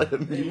versus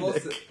Bayern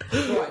Munich.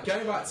 Right,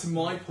 going back to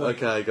my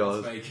point I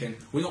was making,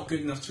 we're not good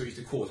enough to reach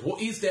the quarters.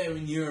 What is there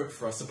in Europe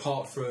for us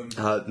apart from...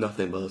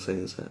 nothing but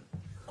is it?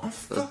 I'm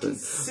fucking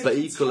sick but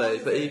and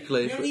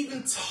equally, we don't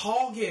even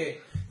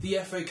target the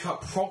FA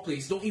Cup properly.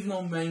 It's not even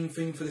our main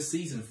thing for the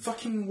season.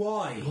 Fucking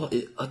why?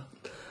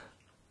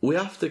 We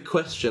have to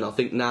question, I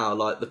think now,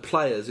 like the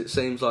players. It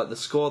seems like the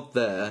squad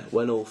there,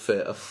 when all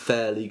fit, are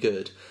fairly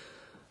good.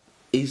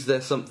 Is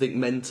there something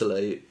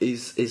mentally?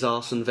 Is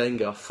Arsene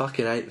Wenger? I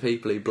fucking hate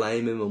people who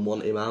blame him and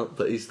want him out,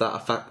 but is that a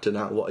factor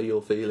now? What are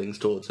your feelings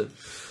towards him?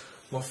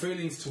 My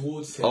feelings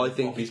towards him I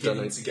think are he's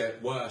beginning to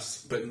get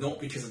worse, but not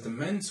because of the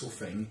mental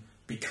thing.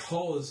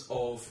 Because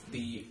of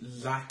the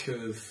lack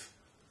of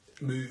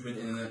movement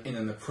in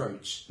an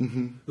approach.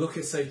 Look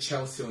at, say,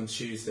 Chelsea on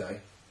Tuesday.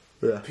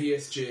 Yeah.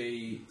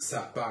 PSG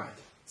sat back,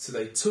 so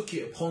they took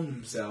it upon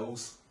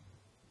themselves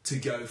to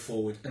go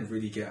forward and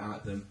really get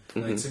at them.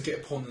 And they took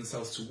it upon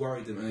themselves to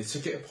worry them, and they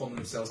took it upon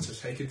themselves to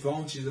take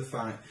advantage of the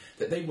fact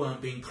that they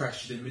weren't being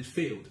pressured in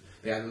midfield.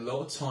 They had a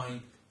lot of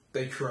time,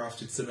 they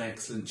crafted some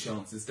excellent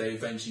chances, they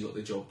eventually got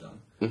the job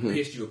done.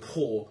 PSG were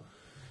poor,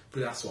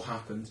 but that's what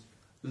happened.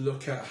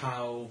 Look at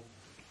how,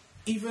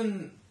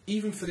 even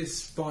for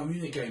this Bayern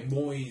Munich game,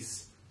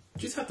 Moyes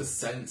just had the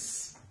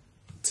sense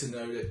to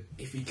know that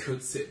if he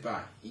could sit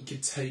back, he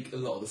could take a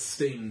lot of the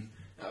sting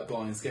out of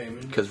Bayern's game.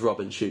 Because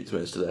Robin shoots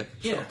most of their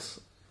shots.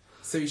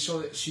 So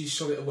she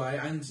shot it away,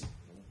 and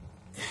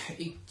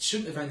it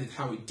shouldn't have ended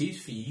how it did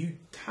for you. You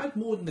had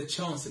more than the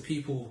chance that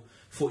people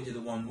thought you did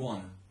a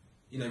 1-1.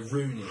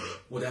 Rooney,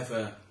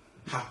 whatever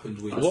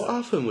happened with... What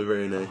happened with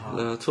Rooney?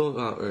 No, talk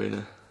about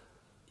Rooney.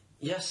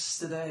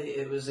 Yesterday,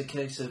 it was a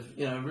case of,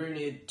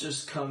 Rooney had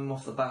just come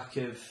off the back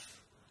of...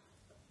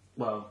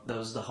 Well, there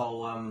was the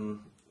whole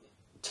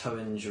toe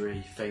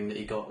injury thing that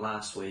he got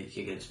last week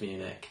against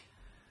Munich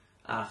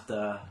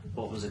after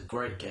what was a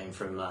great game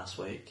for him last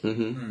week.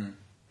 Mm-hmm.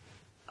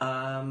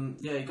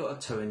 He got a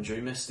toe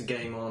injury, missed the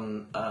game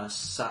on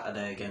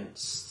Saturday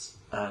against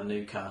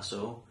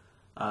Newcastle.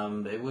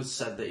 It was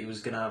said that he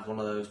was going to have one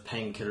of those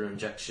painkiller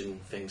injection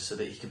things so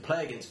that he could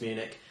play against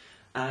Munich,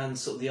 and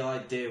sort of the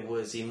idea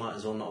was he might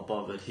as well not have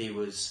bothered. He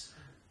was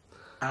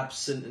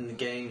absent in the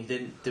game, he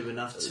didn't do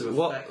enough to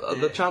affect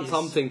it. The chance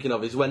I'm thinking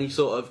of is when he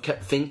sort of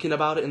kept thinking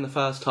about it in the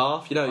first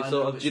half, do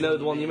you know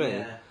the one you mean?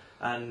 Yeah.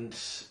 And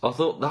I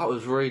thought that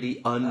was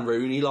really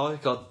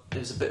un-Rooney-like. It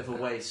was a bit of a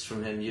waste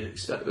from him, you'd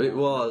expect. It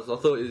was. I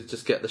thought he'd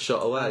just get the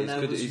shot away.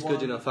 He's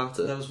good enough at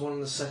it. There was one in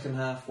the second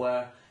half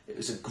where it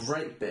was a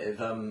great bit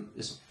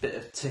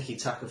of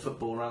tiki-taka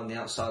football around the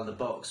outside of the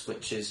box,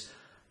 which is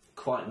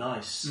quite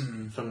nice,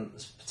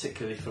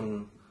 particularly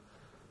from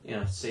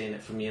seeing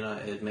it from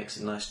United. It makes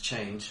a nice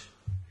change.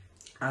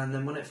 And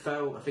then when it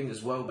fell, I think it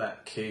was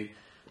Welbeck who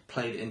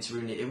played it into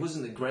Rooney. It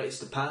wasn't the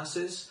greatest of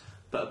passes,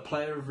 but a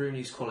player of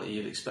Rooney's quality,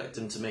 you'd expect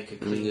him to make a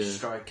clean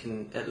strike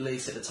and at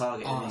least hit the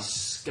target, and he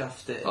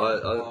scuffed it.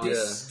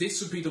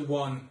 This would be the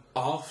one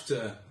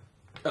after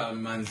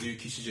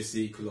Mandzukic just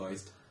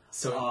equalised.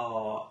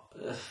 So,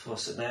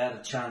 they had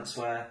a chance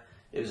where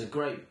it was a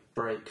great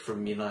break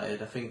from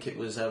United. I think it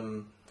was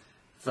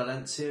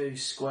Valencia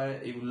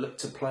who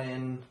looked to play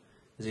in,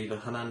 it was either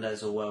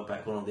Hernandez or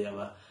Welbeck, one or the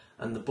other,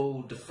 and the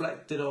ball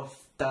deflected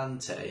off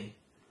Dante,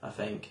 I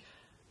think,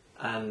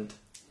 and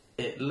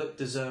it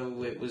looked as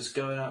though it was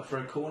going out for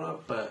a corner,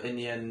 but in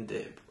the end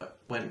it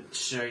went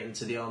straight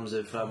into the arms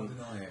of Neuer,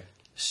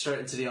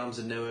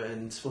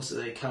 and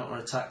they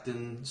counter-attacked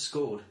and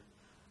scored.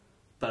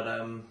 But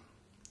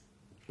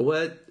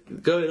we're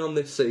going on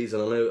this season.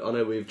 I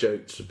know we've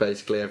joked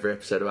basically every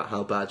episode about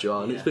how bad you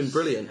are, and it's been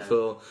brilliant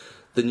for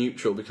the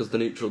neutral, because the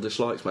neutral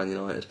dislikes Man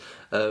United.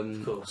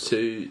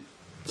 To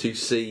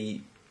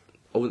see,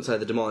 I wouldn't say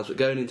the demise, but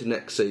going into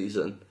next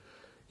season,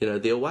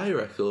 the away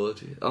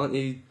record, aren't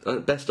you?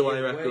 Best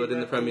away record in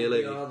the Premier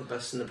League. We are the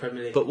best in the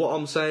Premier League. But what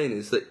I'm saying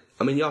is that,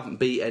 you haven't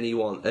beat any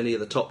of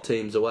the top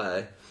teams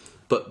away,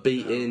 but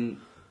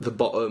beating the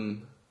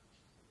bottom,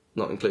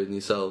 not including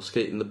yourselves,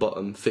 keeping the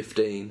bottom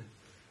 15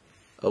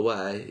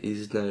 away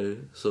is no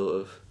sort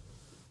of...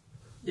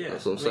 Yeah,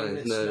 that's what I'm saying.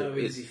 It's no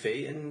easy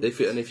feat. And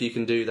if you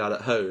can do that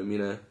at home,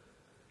 Yeah,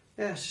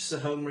 it's just a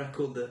home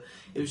record.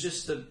 It was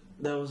just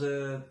there was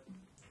a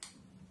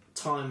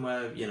time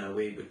where,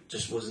 we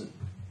just wasn't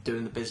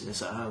doing the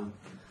business at home,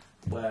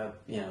 where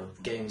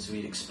games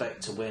we'd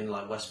expect to win,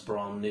 like West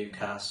Brom,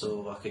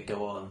 Newcastle, I could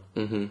go on.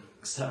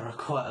 Because there are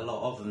quite a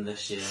lot of them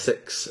this year.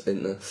 6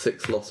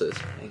 losses.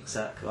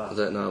 Exactly. I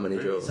don't know how many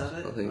draws.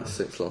 I think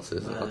 6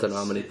 losses. I don't know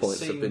how many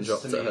points have been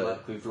dropped at home.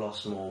 Like we've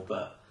lost more,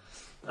 but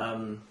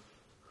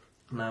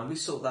no, we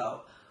sort that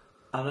out.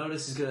 I know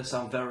this is going to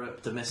sound very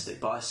optimistic,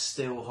 but I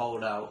still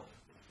hold out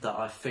that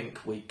I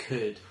think we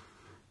could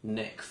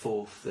nick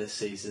 4th this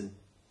season.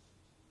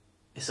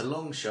 It's a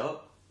long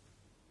shot,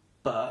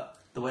 but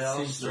the way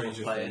Arsenal are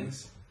playing,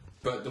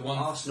 but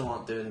Arsenal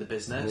aren't doing the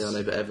business. Yeah, I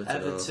know, but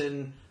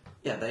Everton,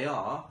 they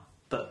are.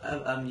 But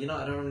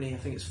United are only, I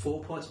think it's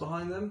 4 points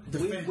behind them.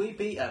 We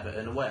beat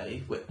Everton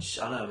away, which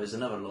I know is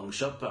another long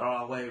shot, but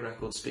our away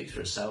record speaks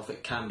for itself.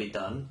 It can be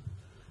done.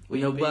 When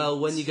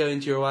you go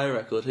into your away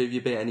record, who have you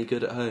beat any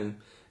good at home?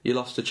 You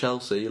lost to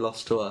Chelsea, you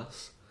lost to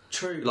us.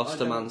 True. You lost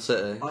to Man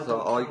City.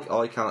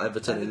 I count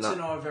Everton in that.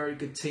 Everton are a very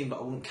good team, but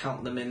I wouldn't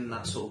count them in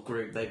that sort of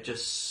group. They've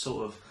just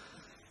sort of,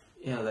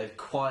 they've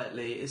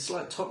quietly... It's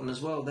like Tottenham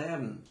as well. They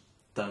haven't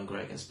done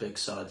great against big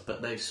sides,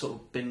 but they've sort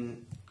of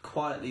been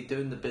quietly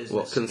doing the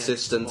business.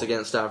 Consistent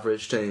against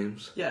average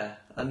teams? Yeah,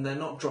 and they're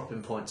not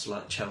dropping points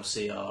like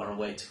Chelsea are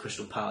away to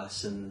Crystal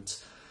Palace and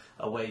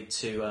away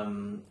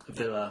to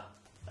Villa.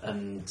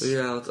 And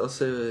I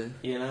see.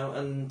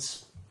 And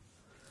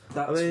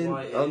that's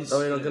why. I'm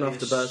going to have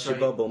to burst your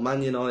bubble.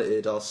 Man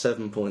United are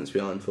 7 points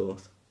behind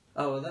 4th.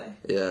 Oh, are they?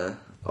 Yeah.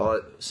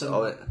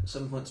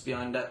 7 points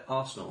behind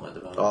Arsenal at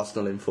the moment.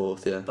 Arsenal in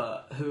 4th, yeah.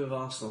 But who have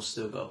Arsenal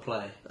still got to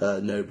play?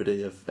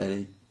 Nobody of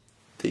any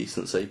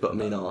decency, but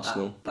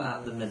Arsenal. But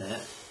at the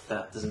minute,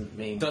 that doesn't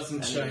mean...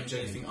 Doesn't change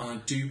anything. And I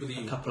do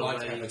believe,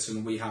 like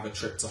Everton, we have a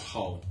trip to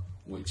Hull,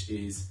 which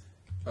is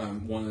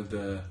one of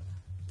the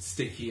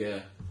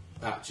stickier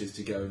patches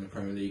to go in the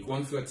Premier League.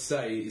 One thing I'd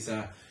say is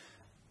that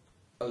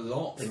a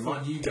lot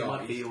for you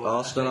guys...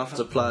 Arsenal have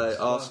to play...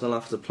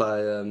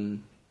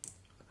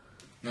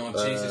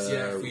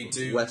 if we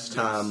do... West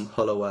Ham,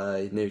 Hull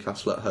away,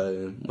 Newcastle at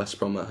home, West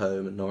Brom at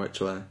home, and Norwich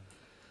away.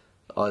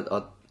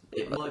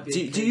 It might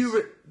be do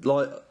you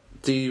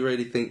Do you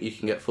really think you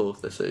can get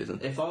fourth this season?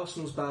 If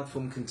Arsenal's bad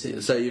form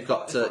continues, So you've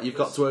got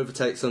to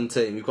overtake some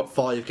team. You've got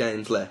 5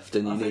 games left,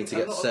 and you need to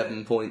get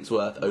 7 points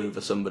worth over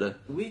somebody.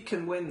 We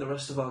can win the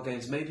rest of our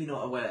games. Maybe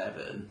not away at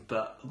Everton,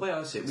 but the way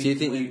I see it, So you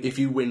think if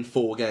you win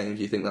 4 games,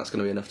 you think that's going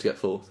to be enough to get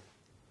fourth?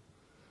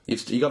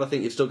 You got to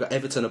think you've still got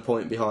Everton a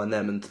point behind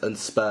them, and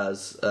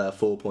Spurs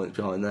 4 points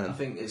behind them. I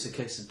think it's a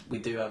case of we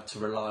do have to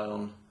rely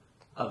on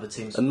other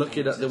teams. And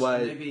looking at the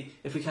way, maybe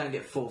if we can't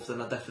get fourth,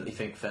 then I definitely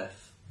think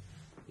fifth.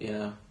 You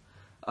know.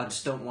 I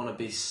just don't want to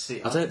be...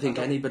 I don't think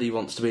anybody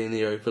wants to be in the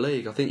Europa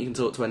League. I think you can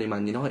talk to any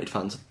Man United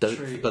fans.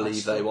 Don't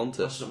believe they want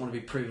it. I just don't want to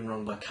be proven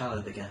wrong by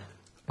Khaled again.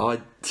 To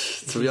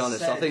be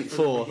honest, I think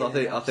fourth. I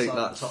think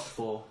that's top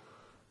 4.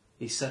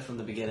 He said from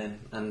the beginning,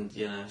 and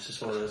it's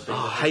just one of those things.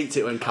 I hate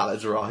it when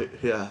Khaled's right.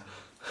 Yeah.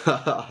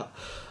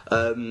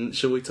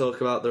 Shall we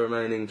talk about the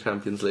remaining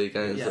Champions League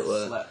games yes, that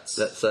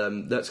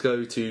were? Let's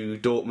go to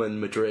Dortmund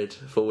Madrid,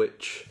 for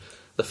which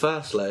the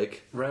first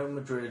leg, Real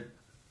Madrid.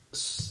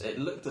 It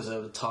looked as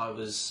though the tie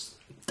was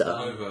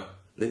over.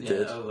 It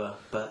did. Over.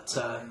 But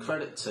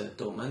credit to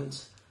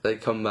Dortmund. They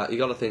come back. You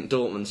got to think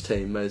Dortmund's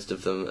team. Most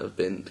of them have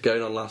been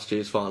going on last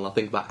year's final. I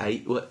think about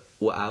 8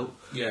 were out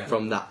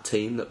from that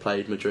team that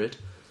played Madrid.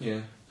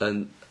 Yeah.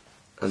 And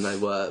they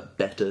were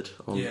bettered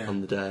on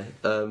the day.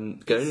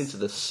 Going into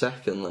the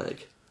second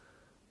leg,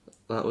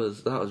 that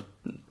was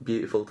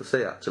beautiful to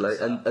see actually.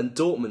 And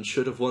Dortmund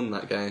should have won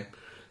that game.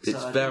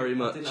 It's very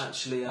much.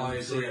 I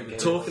agree.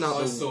 Talking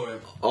out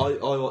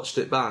I watched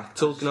it back.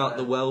 Talking about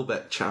the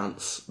Welbeck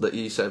chance that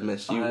you said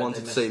missed. You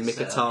wanted to see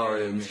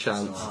Mkhitaryan's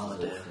chance. Oh,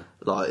 dear.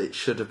 Like it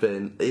should have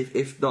been.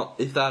 If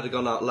they'd have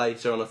gone out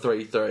later on a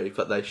 3-3,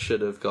 but they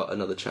should have got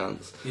another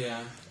chance.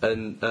 Yeah.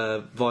 And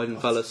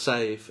Weidenfeller's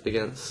save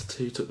against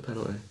who took the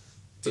penalty?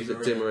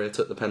 Di Maria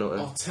took the penalty.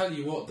 I'll tell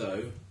you what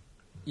though,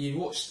 you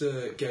watched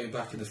the game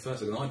back in the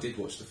first leg, and I did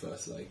watch the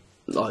first leg.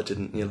 I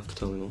didn't. You'll have to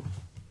tell me more.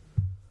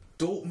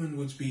 Dortmund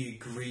would be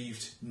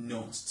aggrieved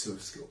not to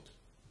have scored.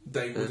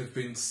 They would have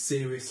been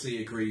seriously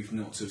aggrieved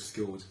not to have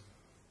scored.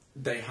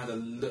 They had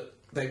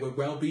They were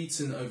well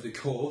beaten over the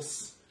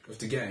course of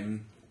the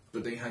game,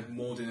 but they had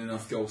more than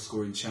enough goal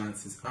scoring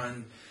chances.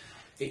 And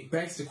it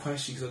begs the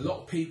question, because a lot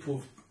of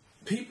people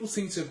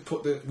seem to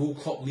put the will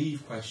Klopp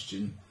leave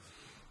question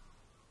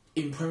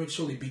in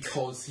prematurely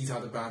because he's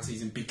had a bad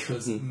season,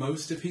 because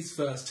most of his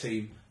first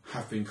team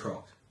have been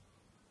crocked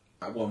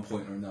at one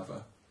point or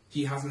another.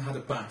 He hasn't had a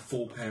back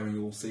 4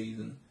 pairing all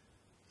season,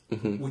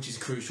 which is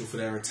crucial for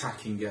their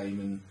attacking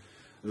game and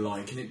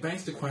it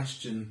begs the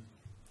question,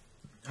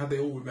 had they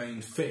all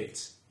remained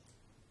fit,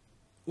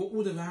 what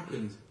would have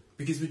happened?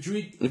 Because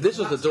Madrid... If this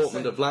was the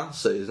Dortmund of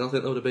last season, I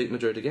think they would have beat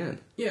Madrid again.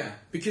 Yeah,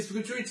 because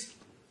Madrid...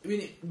 I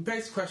mean, it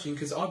begs the question,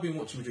 because I've been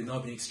watching Madrid and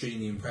I've been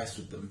extremely impressed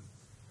with them,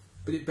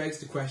 but it begs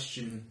the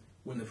question,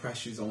 when the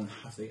pressure's on,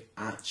 have they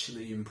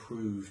actually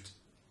improved?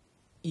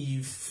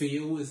 You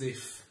feel as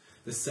if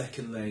the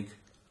second leg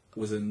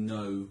was a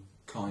no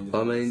kind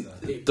of answer.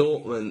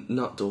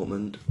 Not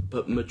Dortmund,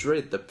 but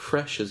Madrid, the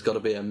pressure's got to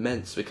be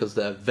immense because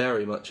they're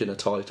very much in a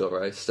title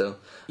race still,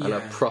 and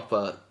a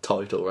proper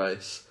title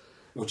race.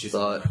 Which is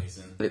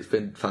amazing. It's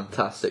been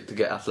fantastic to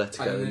get Atletico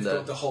in there. And they've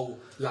got the whole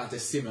La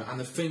Decima, and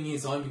the thing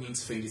is, I'm beginning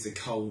to think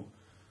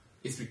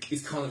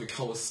it's kind of a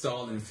Cole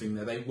Stalin thing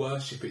there. They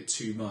worship it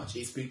too much.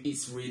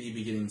 It's really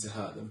beginning to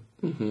hurt them.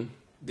 Mm-hmm.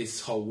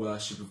 This whole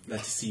worship of La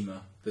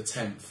Decima, the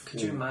 10th.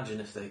 Could you imagine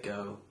if they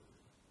go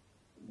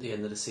the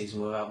end of the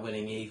season without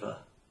winning either?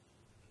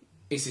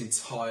 It's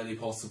entirely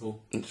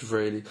possible. It's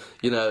really,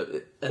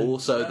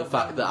 also the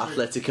fact that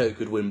Atletico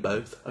could win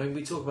both. I mean,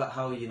 we talk about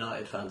how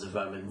United fans are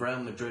voting. Real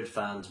Madrid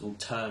fans will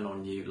turn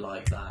on you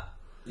like that.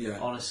 Yeah.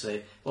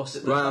 Honestly.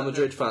 Real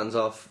Madrid fans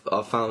are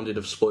founded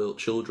of spoilt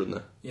children,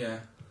 though. Yeah.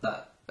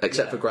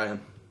 Except for Graham.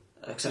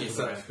 Except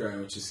for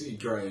Graham,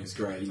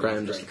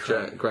 Graham's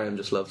great. Graham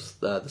just loves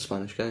the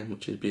Spanish game,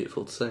 which is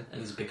beautiful to see.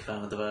 And he's a big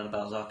fan of the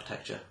Bernabeu's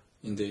architecture.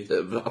 Indeed.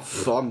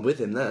 I'm with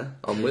him there.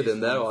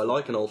 I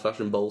like an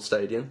old-fashioned bowl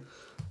stadium.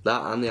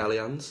 That and the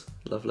Allianz.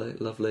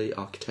 Lovely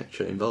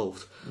architecture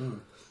involved.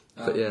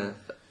 But yeah.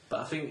 But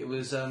I think it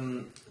was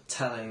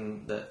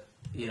telling that,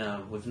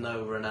 with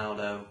no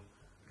Ronaldo,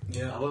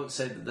 I won't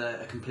say that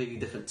they're a completely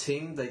different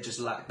team, they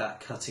just lack that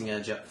cutting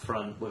edge up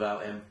front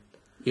without him.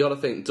 You got to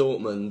think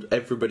Dortmund,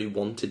 everybody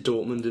wanted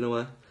Dortmund in a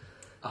way.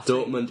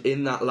 Dortmund,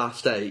 in that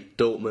last 8,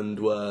 Dortmund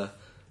were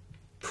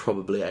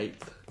probably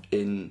 8th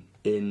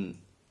in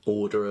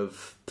order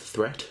of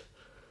threat.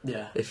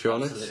 Yeah. If you're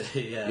honest.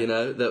 Yeah.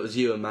 That was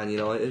you and Man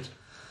United.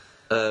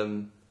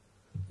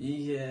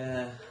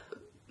 Yeah.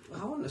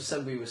 I wouldn't have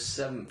said we were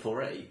 7th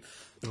or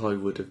 8th. I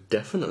would have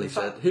definitely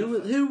said.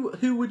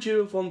 Who would you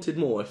have wanted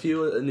more? If you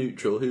were a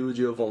neutral, who would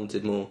you have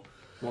wanted more?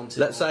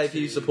 Let's say if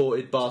you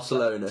supported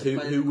Barcelona,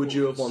 who would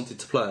you have wanted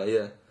to play?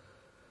 Yeah.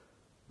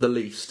 The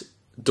least.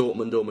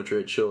 Dortmund or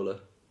Madrid, surely.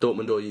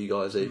 Dortmund or you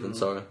guys even,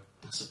 sorry.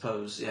 I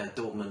suppose,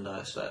 Dortmund I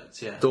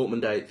expect, yeah.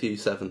 Dortmund 8th, you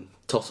 7th.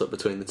 Toss up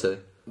between the two.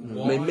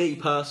 Me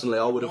personally,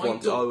 I would have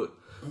wanted...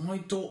 Why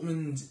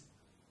Dortmund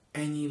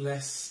any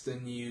less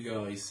than you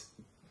guys?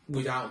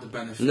 without the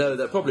benefit. No,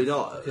 they're probably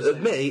not.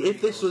 Me,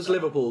 if this was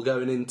Liverpool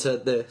going into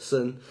this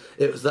and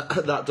it was that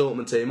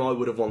Dortmund team, I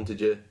would have wanted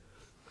you.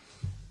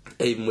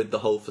 Even with the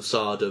whole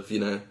facade of,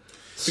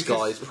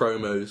 Sky's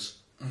promos.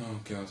 Oh,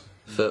 God.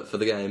 For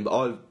the game. But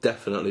I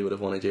definitely would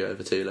have wanted you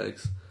over two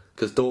legs.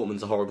 Because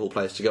Dortmund's a horrible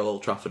place to go,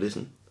 Old Trafford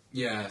isn't.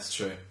 Yeah, that's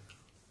true.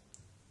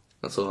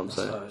 That's all I'm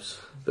saying. Suppose.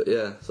 But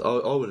yeah,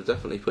 so I would have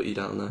definitely put you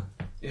down there.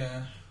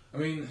 Yeah, I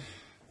mean...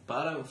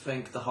 But I don't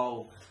think the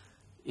whole,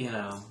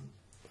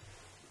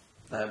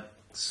 that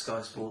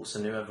Sky Sports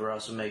and whoever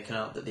else are making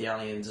out that the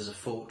Allianz is a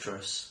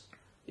fortress.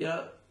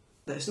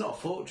 It's not a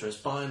fortress.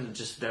 Bayern are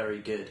just very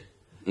good.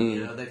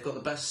 They've got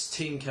the best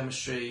team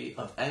chemistry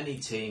of any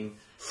team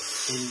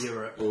in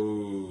Europe.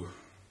 Ooh,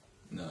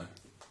 no.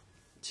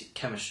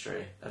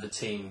 Chemistry of a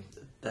team.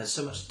 There's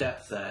so much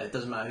depth there. It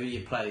doesn't matter who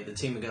you play. The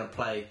team are going to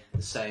play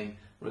the same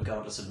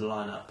regardless of the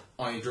lineup.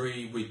 I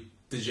agree with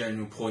the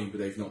general point, but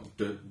they've not.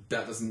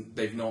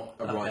 They've not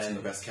arrived in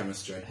the best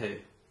chemistry. Who?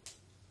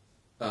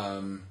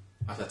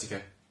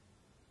 Atletico.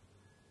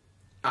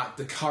 At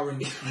the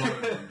current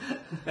moment.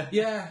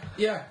 Yeah.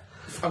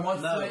 Am I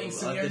flirting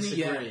Simeone?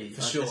 Yeah,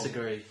 for sure. I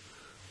disagree.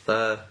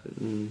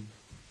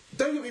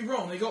 Don't get me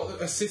wrong, they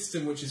got a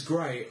system which is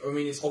great. I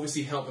mean, it's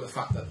obviously helped by the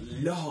fact that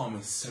Lahm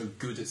is so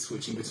good at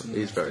switching between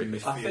He's very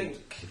midfield. I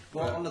think,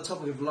 on the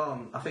topic of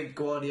Lahm, I think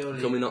Guardiola...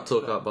 Can we not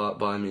talk about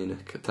Bayern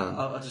Munich at time?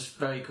 I'll just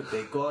very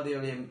quickly...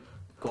 Guardiola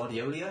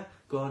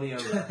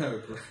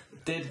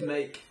did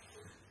make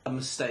a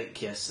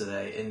mistake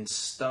yesterday in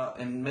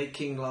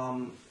making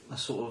Lahm a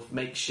sort of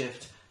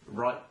makeshift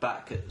right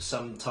back at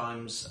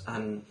sometimes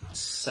and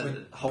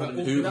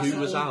holding. Who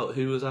was out?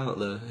 Who was out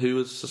there? Who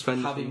was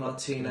suspended? Javi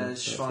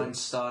Martinez,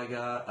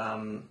 Schweinsteiger,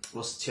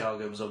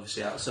 Thiago was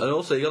obviously out. So and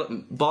also, you got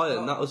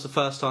Bayern. That was the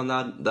first time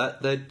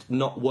they'd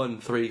not won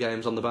 3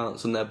 games on the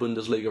bounce, and their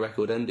Bundesliga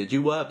record ended.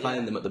 You were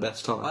playing them at the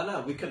best time. I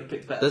know we could have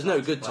picked better. There's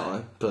no good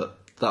time, but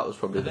that was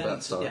probably the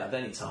best time. Yeah, of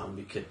any time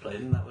we could play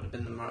them, that would have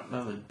been the right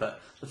moment. But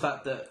the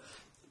fact that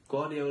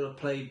Guardiola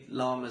played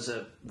Lahm as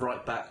a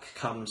right back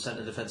come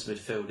centre defensive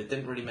midfield, it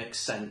didn't really make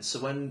sense. So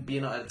when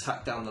United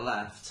attacked down the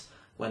left,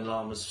 when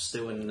Lahm was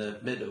still in the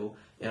middle,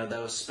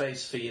 there was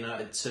space for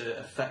United to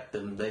affect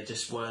them. They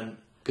just weren't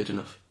good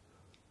enough.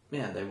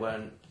 Yeah, they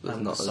weren't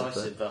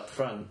decisive up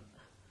front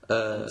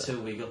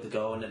until we got the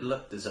goal, and it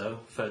looked as though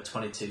for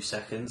 22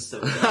 seconds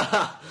that we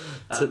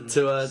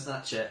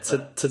snatch it.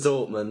 To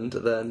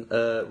Dortmund, then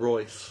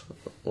Royce.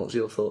 What's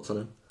your thoughts on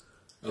him?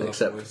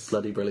 Except Royce.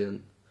 Bloody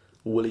brilliant.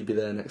 Will he be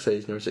there next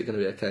season, or is it going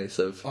to be a case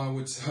of... I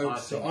would hope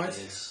so. I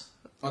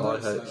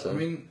hope so. I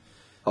mean...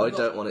 I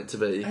don't want it to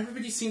be...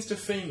 Everybody seems to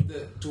think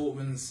that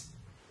Dortmund's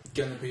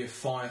going to be a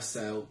fire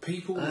sale.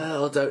 People...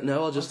 I don't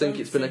know. I just think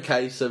it's been a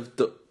case of...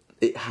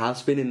 It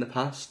has been in the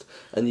past,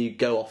 and you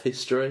go off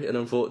history, and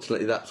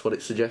unfortunately that's what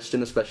it's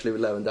suggesting, especially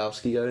with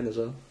Lewandowski going as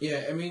well.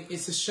 Yeah, I mean,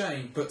 it's a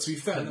shame, but to be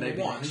fair, number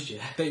one,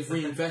 they've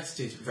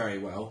reinvested very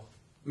well.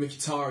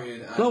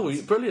 Mkhitaryan and...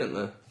 No, brilliant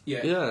though.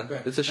 Yeah.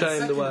 It's a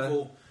shame the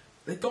way...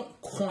 They've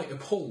got quite a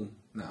pull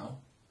now.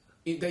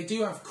 They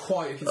do have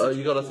quite a... Oh,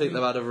 you got to think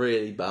they've had a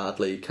really bad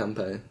league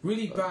campaign.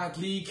 Really bad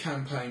league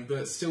campaign,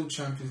 but still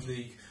Champions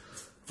League.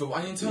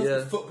 And in terms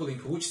of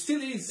footballing pool, which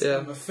still is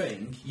a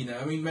thing,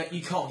 I mean,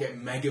 you can't get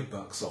mega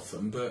bucks off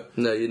them, but...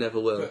 No, you never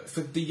will. But for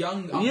the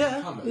young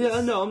up-and-comers...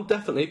 Yeah, no, I'm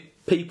definitely...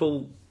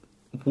 People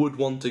would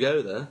want to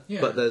go there,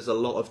 but there's a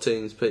lot of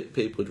teams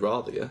people would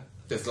rather go.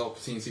 There's a lot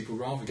of teams people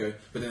would rather go,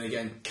 but then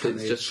again, can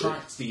they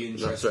attract the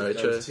interest of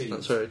those teams?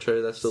 That's very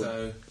true. They're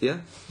still...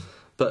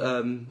 But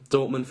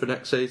Dortmund for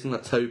next season,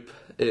 let's hope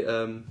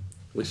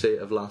we see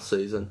it of last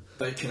season.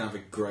 They can have a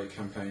great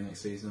campaign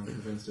next season, I'm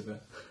convinced of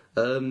it.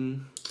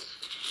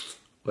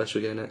 Where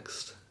should we go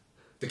next?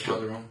 The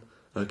Calderon.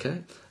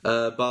 Okay.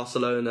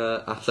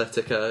 Barcelona,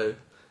 Atletico.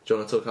 Do you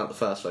want to talk about the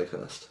first leg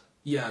first?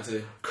 Yeah, I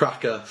do.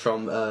 Cracker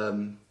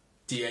from...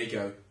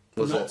 Diego.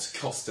 Not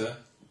Costa.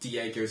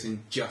 Diego's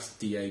in just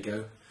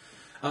Diego.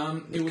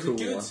 It was a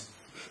good...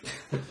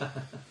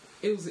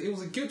 It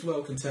was a good,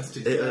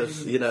 well-contested game.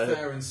 Was,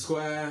 fair and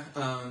square.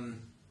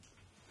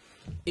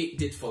 It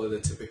did follow the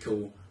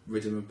typical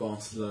rhythm of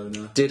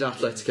Barcelona. Did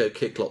Atletico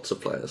kick lots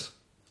of players?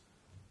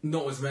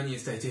 Not as many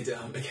as they did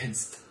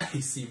against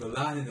AC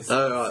Milan in the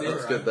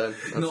that's good then.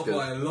 Not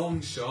by a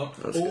long shot.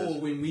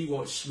 When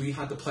we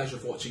had the pleasure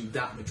of watching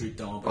that Madrid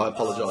derby. I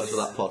apologise for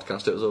that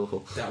podcast, it was awful.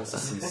 That was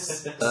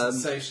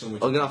sensational. I'm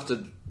going to have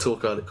to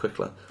talk about it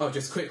quickly. Oh,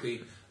 just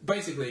quickly.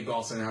 Basically,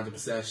 Barcelona had the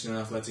possession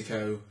and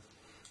Atletico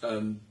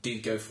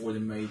did go forward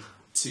and made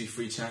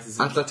 2-3 chances.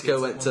 Atletico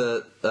went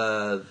to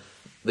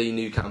the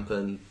new camp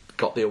and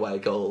got the away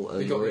goal,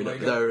 and they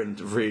were in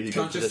really good position.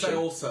 Can I just say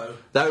also...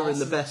 They were in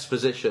the best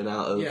position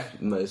out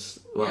of most...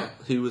 Well,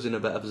 who was in a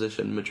better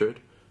position? Madrid?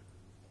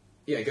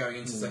 Yeah, going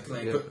into second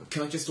leg. But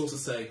can I just also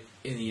say,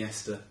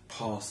 Iniesta,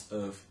 pass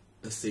of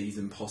the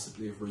season,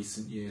 possibly of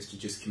recent years, to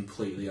just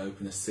completely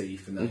open a sea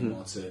for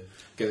Neymar to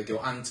get a goal.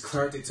 And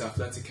credit to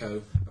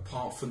Atletico,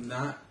 apart from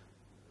that,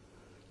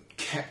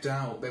 kept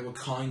out. They were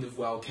kind of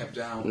well kept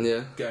out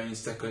going into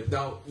second leg.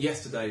 Now,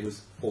 yesterday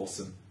was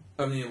awesome.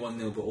 only a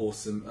 1-0, but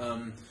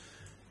awesome.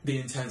 The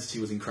intensity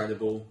was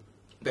incredible.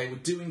 They were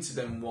doing to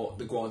them what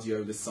the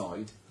Guardiola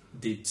side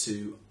did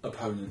to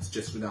opponents,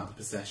 just without the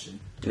possession.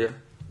 Yeah.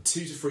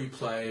 2 to 3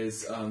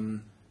 players.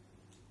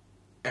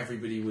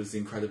 Everybody was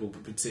incredible,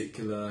 but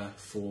particular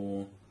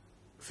for,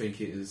 I think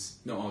it was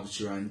not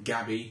Arda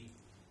Gabby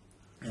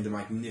had a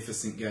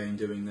magnificent game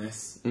doing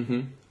this,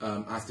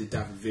 as did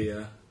David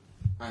Villa,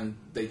 and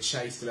they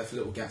chased, left a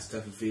little gap to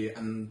David Villa,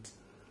 and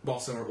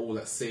Barcelona were all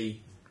at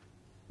sea.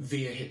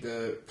 Villa hit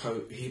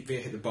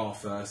the bar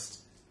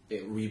first.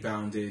 It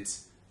rebounded.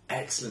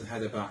 Excellent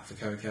header back for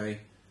Koke.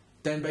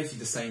 Then basically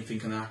the same thing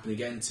can happen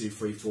again 2,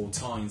 3, 4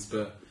 times,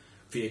 but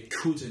Villa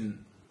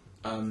couldn't.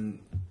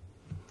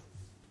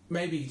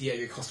 Maybe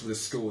Diego Costa would have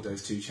scored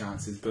those 2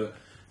 chances, but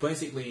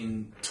basically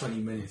in 20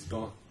 minutes,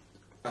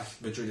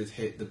 Madrid had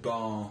hit the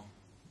bar,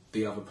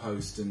 the other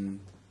post, and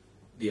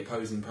the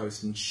opposing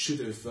post, and should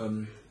have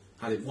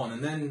had it won.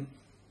 And then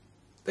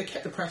they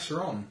kept the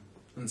pressure on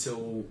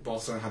until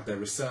Barcelona had their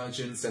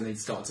resurgence, and they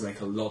started to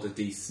make a lot of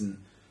decent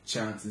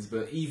chances.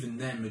 But even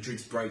then,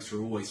 Madrid's breaks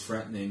were always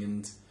threatening,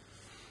 and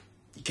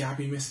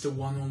Gabby missed a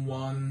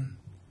 1-on-1.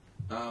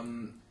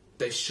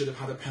 They should have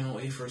had a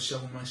penalty for a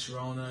shove on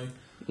Mascherano.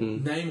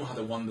 Neymar had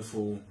a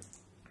wonderful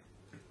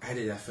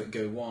headed effort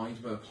go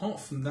wide, but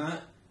apart from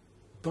that,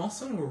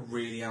 Barcelona were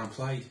really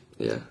outplayed.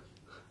 Yeah.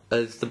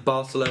 Is the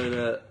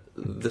Barcelona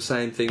the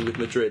same thing with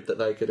Madrid, that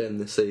they could end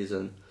this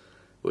season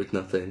with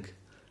nothing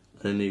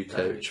and a new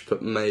coach,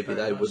 but maybe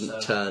they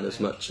wouldn't turn as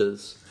much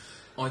as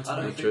I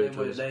don't Madrid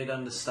think they'd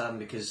understand,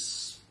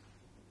 because,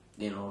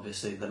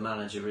 obviously the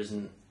manager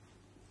isn't,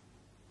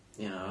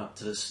 up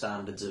to the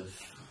standards of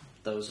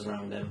those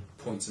around him.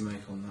 Point to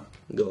make on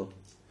that. Go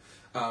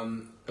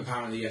on.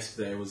 Apparently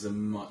yesterday was a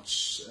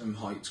much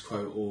hyped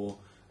quote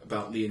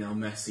about Lionel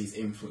Messi's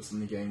influence on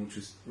the game, which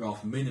was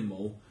rather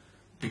minimal,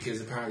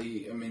 because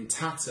apparently,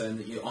 Tata,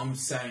 and I'm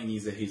saying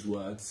these are his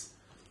words,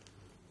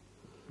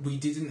 we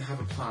didn't have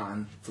a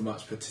plan for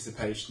much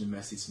participation in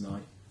Messi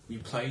tonight. We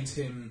played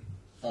him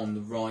on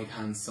the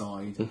right-hand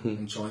side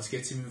and tried to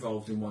get him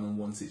involved in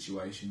one-on-one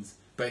situations.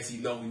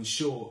 Basically, long and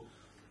short,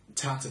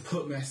 Tata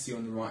put Messi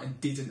on the right and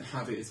didn't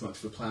have it as much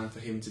of a plan for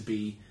him to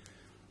be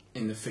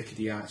in the thick of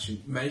the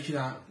action. Make it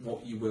out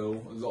what you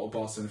will, a lot of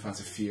Barcelona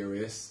fans are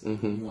furious. You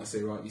might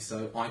say rightly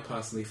so. I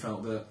personally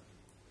felt that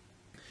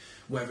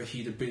whether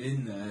he'd have been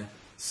in there,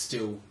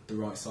 still the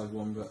right side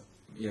won, but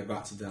yeah,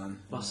 back to Dan.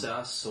 Well, so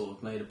I sort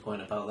of made a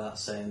point about that,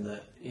 saying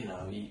that,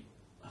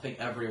 I think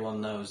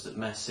everyone knows that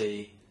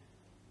Messi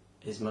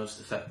is most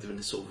effective in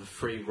a sort of a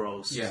free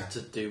role,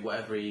 to do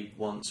whatever he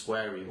wants,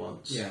 where he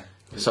wants. Yeah.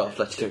 So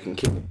Atletico can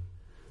kick.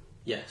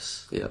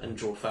 Yes. Yeah. And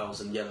draw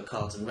fouls and yellow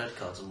cards and red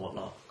cards and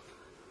whatnot.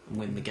 And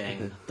win the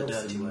game the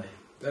dirty way.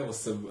 There was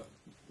some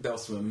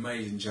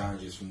amazing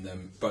challenges from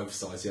them, both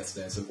sides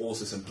yesterday, and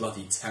also some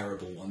bloody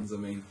terrible ones.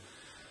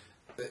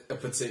 A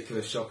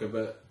particular shocker,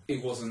 but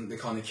it wasn't the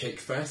kind of kick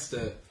fest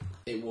that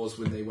it was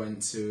when they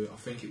went to,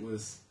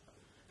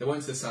 they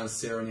went to the San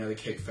Siro and they had a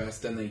kick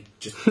fest, then they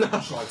just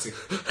tried to...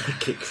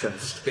 kick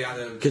fest. They had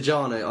a...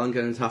 Kajano, I'm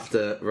going to have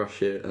to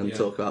rush you and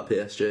talk about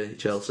PSG,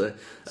 Chelsea.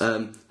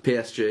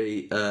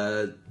 PSG,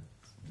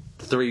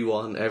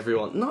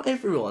 3-1,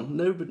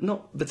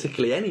 not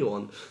particularly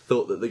anyone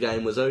thought that the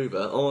game was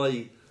over.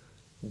 I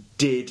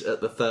did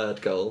at the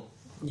third goal.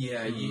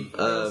 Yeah, there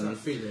was that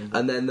feeling.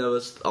 And then there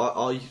was...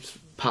 I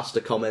passed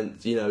a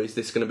comment, is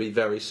this going to be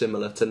very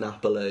similar to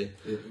Napoli?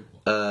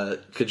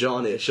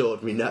 Kajani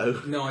assured me no.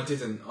 No, I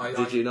didn't.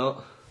 Did you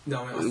not?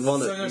 No,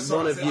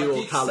 one of you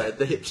or Khaled,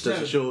 the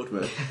hipsters, assured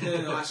me.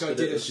 No, actually I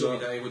did assure you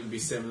that it wouldn't be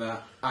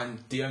similar, and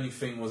the only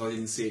thing was I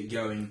didn't see it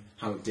going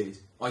how it did.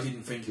 I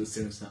didn't think it was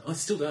similar to that. I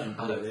still don't.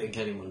 I don't think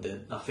anyone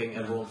did. I think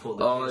everyone thought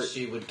that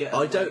PSG would get...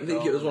 I don't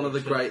think it was one of the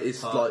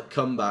greatest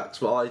comebacks,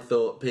 but I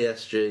thought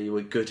PSG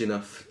were good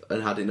enough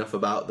and had enough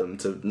about them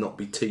to not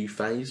be too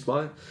fazed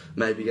by it.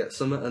 Maybe get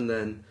something, and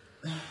then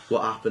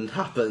what happened.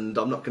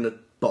 I'm not going to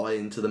buy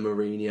into the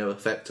Mourinho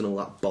effect and all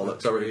that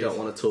bollocks. I really don't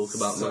want to talk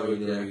about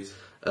Mourinho.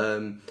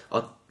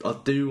 I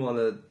do want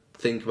to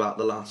think about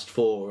the last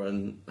 4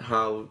 and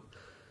how...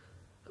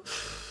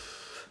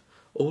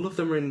 all of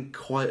them are in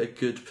quite a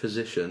good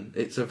position.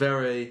 It's a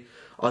very...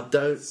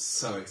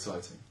 So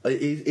exciting.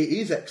 It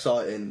is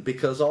exciting,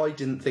 because I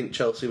didn't think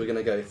Chelsea were going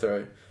to go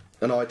through,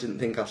 and I didn't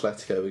think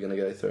Atletico were going to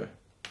go through.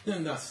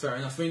 No, that's fair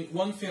enough.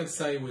 One thing I'd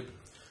say with...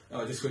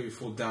 just quickly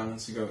before Dan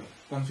wants to go,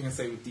 one thing I'd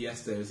say with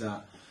Dieste is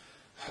that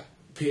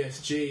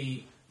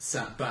PSG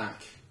sat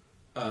back,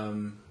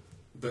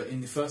 but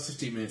in the first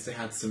 15 minutes they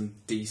had some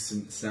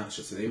decent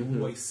snapshots. So they were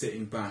always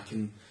sitting back,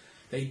 and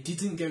they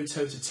didn't go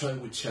toe-to-toe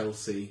with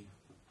Chelsea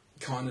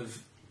kind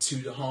of to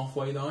the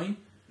halfway line.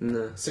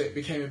 No. So it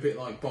became a bit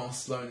like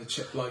Barcelona,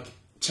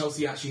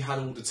 Chelsea actually had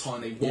all the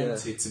time they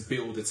wanted to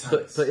build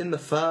attacks. But in the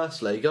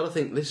first leg, you got to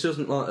think this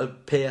wasn't like a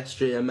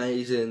PSG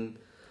amazing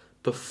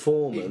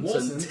performance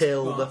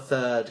until the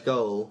third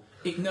goal.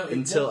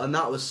 And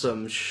that was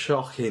some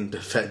shocking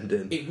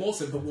defending. It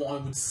wasn't, but what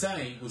I would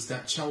say was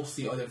that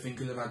Chelsea, I don't think,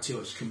 could have had too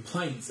much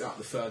complaints at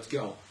the third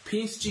goal.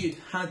 PSG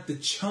had the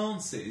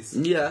chances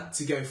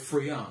to go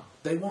 3-up.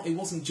 It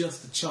wasn't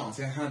just a chance.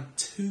 They had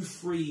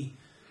 2-3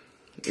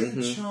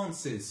 good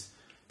chances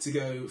to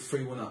go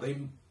 3-1 up. They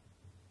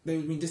would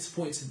have been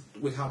disappointed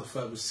with how the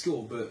third was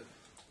scored, but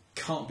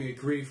can't be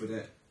aggrieved with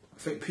it. I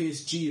think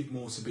PSG have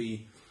more to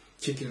be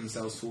kicking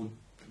themselves for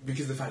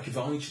because of the fact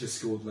Cavani should have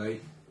scored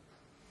late.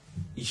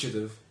 He should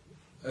have.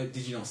 Did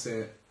you not see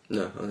it?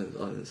 No, I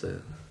didn't see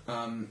it.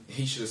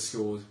 He should have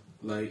scored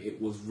late.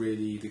 It was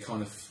really the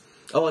kind of...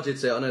 Oh, I did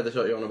see it. I know the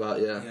shot you're on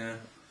about, yeah. Yeah.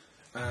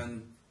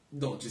 And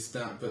not just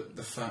that, but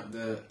the fact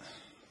that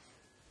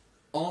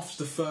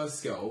after the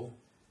first goal,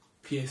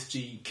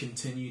 PSG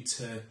continued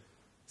to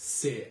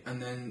sit,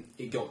 and then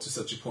it got to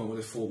such a point where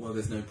they thought, well,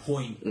 there's no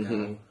point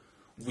now.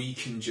 We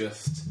can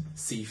just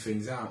see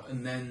things out.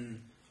 And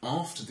then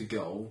after the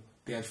goal,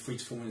 they had 3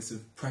 to 4 minutes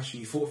of pressure.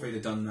 You thought if they'd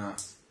have done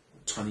that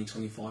 20,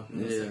 25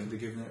 minutes, they could have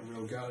given it a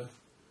real go.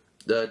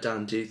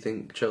 Dan, do you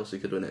think Chelsea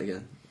could win it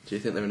again? Do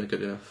you think they're in a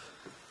good enough?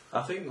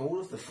 I think all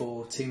of the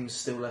 4 teams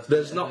still left.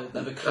 There's not.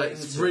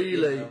 It's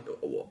really.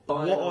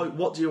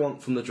 What do you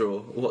want from the draw?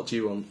 What do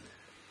you want?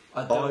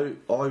 I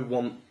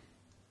want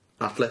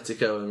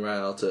Atletico and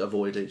Real to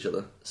avoid each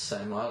other.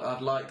 Same.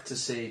 I'd like to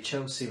see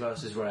Chelsea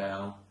versus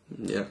Real.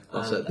 Yeah,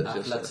 I said this.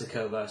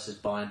 Atletico versus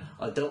Bayern.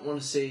 I don't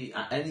want to see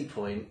at any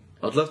point.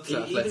 I'd love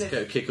to see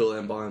Atletico kick all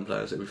them Bayern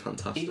players. It'd be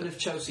fantastic. Even if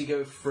Chelsea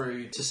go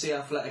through, to see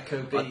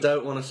Atletico beat... I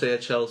don't want to see a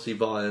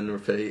Chelsea-Bayern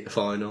repeat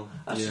final.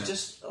 Actually,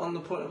 just on the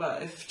point of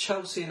that, if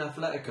Chelsea and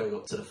Atletico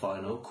got to the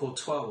final,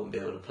 Courtois wouldn't be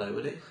able to play,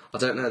 would he? I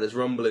don't know. There's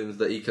rumblings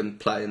that he can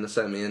play in the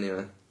semi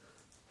anyway.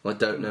 I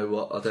don't know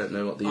what the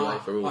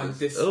UEFA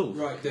rules is.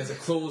 Right, there's a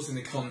clause in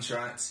the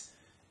contract.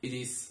 It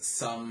is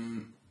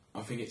some...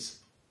 I think it's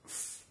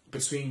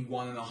between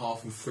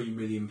 £1.5 and £3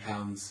 million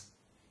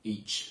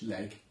each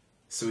leg.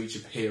 So each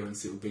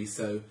appearance it would be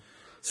so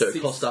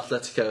it cost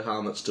Atletico how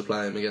much to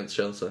play him against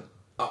Chelsea?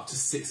 Up to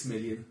 $6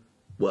 million.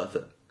 Worth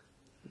it.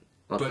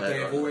 But they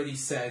have already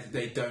said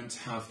they don't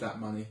have that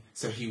money,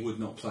 so he would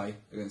not play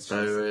against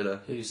Chelsea. Oh really?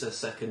 Who's their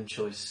second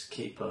choice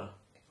keeper?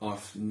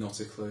 I've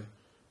not a clue.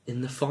 In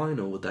the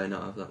final, would they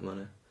not have that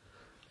money?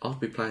 I'd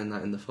be playing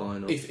that in the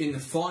final. If in the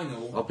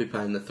final, I'd be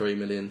paying the $3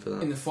 million for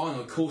that. In the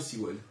final, of course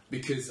you would,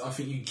 because I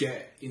think you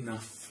get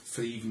enough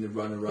for even the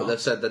runner-up. But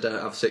they've said they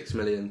don't have $6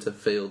 million to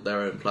field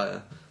their own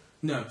player.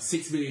 No,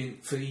 $6 million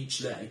for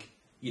each leg.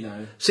 You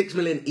know, $6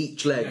 million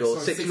each leg, or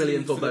 $6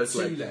 million for both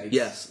legs.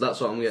 Yes, that's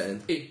what I'm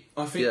getting.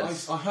 I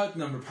think I heard the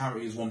number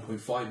apparently is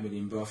 1.5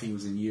 million, but I think it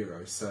was in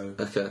euros. So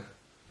okay.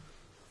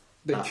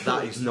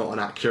 That is not an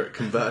accurate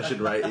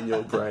conversion rate in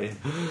your brain.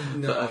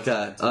 No, but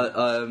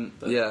okay.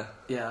 Yeah.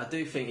 Yeah, I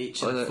do think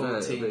each of the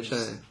 4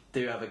 teams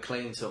do have a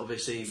claim to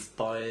obviously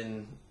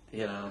Bayern.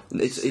 You know,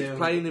 it's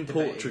playing in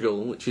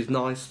Portugal, which is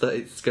nice that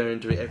it's going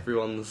to be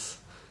everyone's.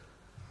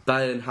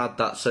 Bayern had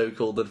that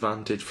so-called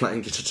advantage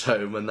playing it at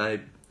home when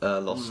they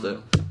lost it.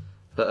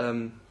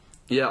 But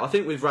yeah, I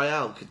think with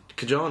Real,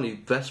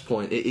 Kajani, best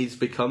point, it is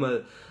become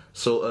a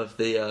sort of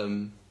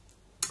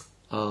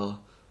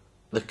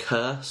the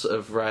curse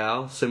of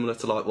Real, similar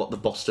to like what the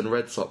Boston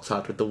Red Sox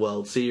had with the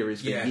World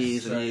Series for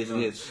years and years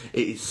and years.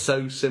 It is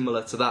so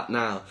similar to that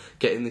now,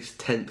 getting this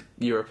 10th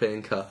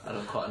European Cup. I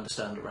don't quite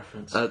understand the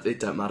reference. It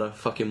don't matter.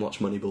 Fucking watch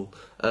Moneyball.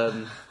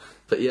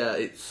 But yeah,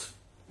 it's.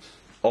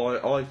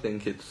 I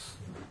think it's.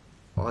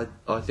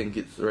 I think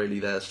it's really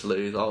theirs to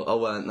lose. I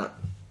weren't that.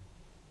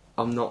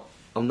 I'm not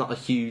a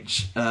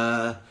huge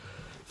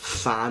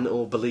fan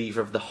or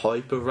believer of the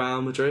hype of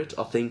Real Madrid.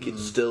 I think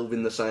it's still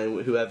been the same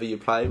with whoever you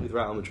play with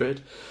Real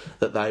Madrid,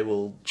 that they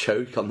will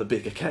choke on the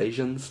big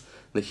occasions,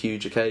 the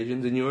huge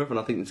occasions in Europe, and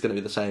I think it's going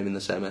to be the same in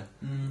the semi.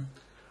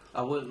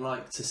 I wouldn't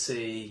like to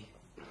see,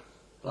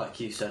 like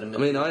you said,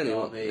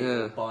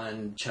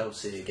 Bayern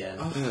Chelsea again.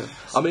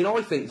 I mean,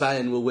 I think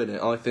Bayern will win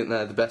it. I think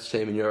they're the best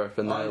team in Europe,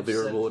 and they'll be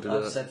rewarded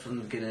with it. I've said from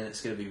the beginning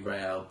it's going to be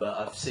Real, but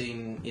I've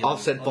seen. I've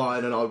said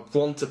Bayern, and I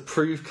want to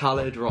prove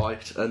Khaled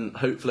right, and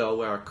hopefully I'll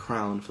wear a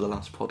crown for the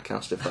last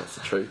podcast if that's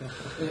the truth.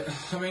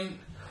 I mean,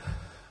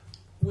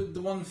 with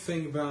the one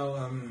thing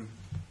about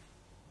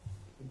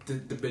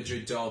the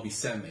Madrid derby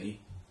semi,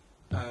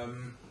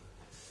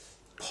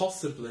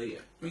 possibly.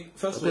 I mean,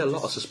 first of all, there'll be a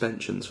lot of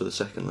suspensions for the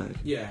second leg.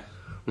 Yeah.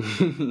 I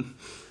mean,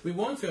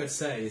 one thing I'd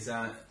say is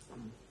that,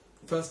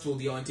 first of all,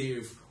 the idea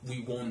of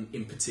we want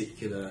in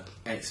particular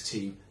X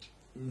team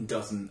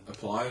doesn't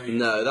apply. I mean,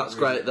 no, that's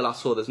really great. The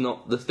last four, there's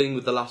not the thing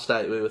with the last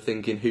 8. We were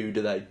thinking, who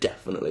do they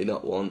definitely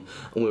not want,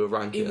 and we were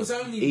ranking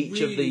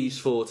each of these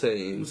 4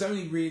 teams. It was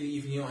only really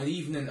even, and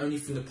even then, only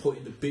from the point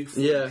of the big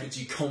 4 could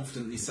you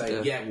confidently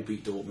say, we'll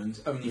beat Dortmund.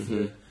 Only for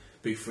the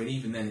big 4, and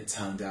even then, it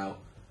turned out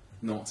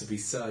not to be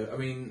so. I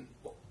mean,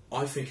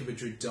 I think a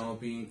Madrid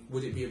derby,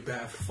 would it be a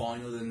better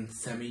final than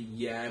semi?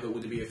 Yeah, but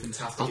would it be a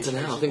fantastic I don't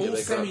know, I think it'd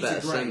be a better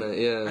semi,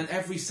 yeah. And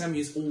every semi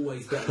is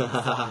always better than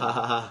the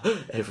final.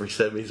 Every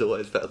semi is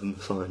always better than the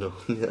final,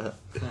 yeah.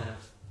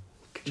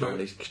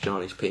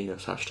 Kajani's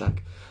penis, hashtag.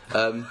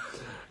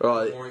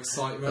 Right. More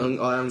excitement.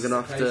 I am going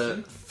to have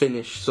to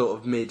finish sort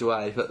of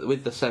midway, but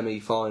with the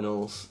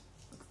semi-finals,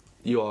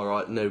 you are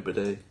right.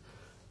 Nobody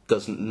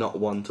doesn't not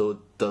want or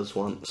does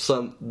want.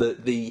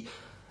 The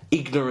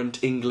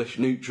ignorant English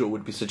neutral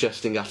would be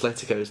suggesting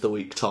Atletico is the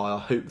weak tie. I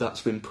hope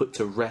that's been put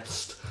to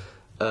rest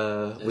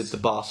with the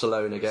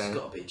Barcelona game. It's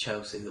got to be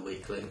Chelsea the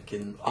weak link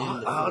in the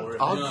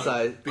I'd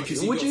say.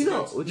 Because Would you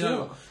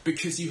not?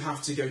 Because you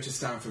have to go to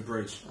Stamford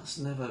Bridge. That's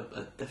never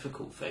a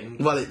difficult thing.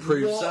 Well, it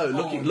proves so.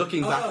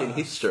 Looking back in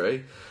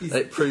history,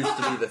 it proves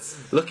to be that.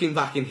 Looking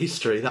back in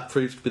history, that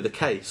proves to be the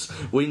case.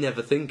 We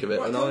never think of it,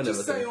 and I never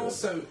just say think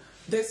also, of it.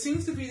 there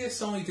seems to be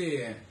this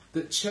idea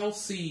that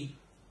Chelsea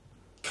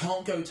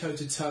can't go toe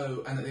to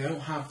toe, and that they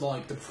don't have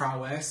like the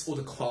prowess or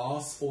the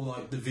class or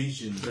like the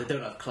vision. They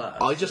don't have class.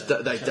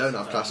 They don't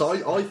have class.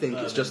 I think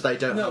it's just they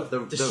don't have the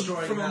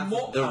destroying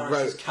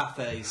the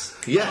cafes.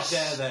 Yes.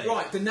 How dare they?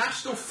 Right, the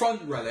National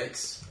Front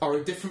relics are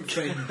a different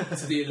thing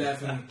to the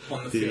 11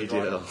 on the field.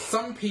 Right?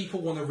 Some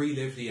people want to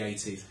relive the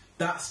 80s.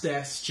 That's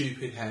their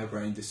stupid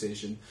harebrained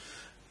decision.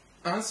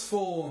 As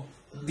for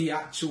the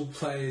actual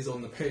players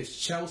on the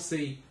pitch,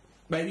 Chelsea,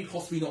 maybe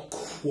possibly not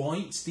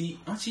quite the...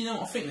 Actually,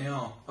 no, I think they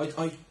are.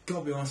 I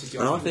gotta be honest with you.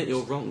 And I think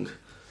you're wrong.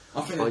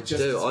 I think they're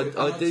just as good.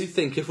 I do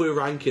think if we're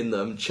ranking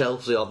them,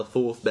 Chelsea are the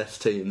 4th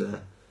best team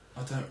there.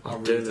 I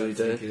really don't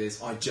think it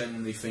is. I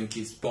genuinely think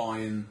it's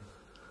Bayern,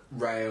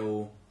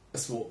 Real,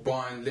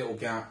 Bayern, Little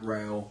Gap,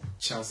 Real,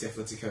 Chelsea,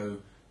 Atletico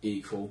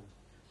equal.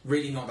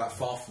 Really not that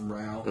far from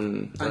Real.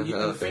 And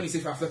the thing is,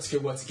 if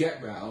Atletico were to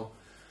get Real,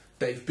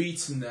 they've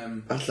beaten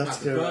them at the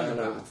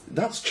Bernabeu.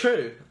 That's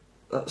true.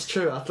 That's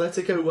true.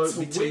 Atletico won't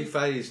be too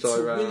phased by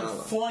Real. To win a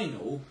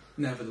final,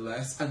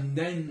 nevertheless, and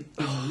then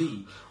in the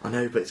league. I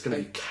know, but it's going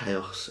to be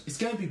chaos. It's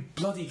going to be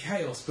bloody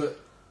chaos, but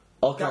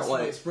that's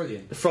why it's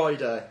brilliant.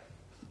 Friday,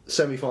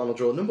 semi-final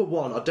draw. Number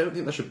one, I don't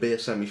think there should be a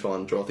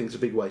semi-final draw. I think it's a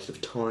big waste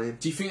of time.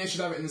 Do you think they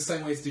should have it in the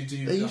same way as they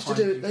do? They used to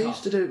do it. They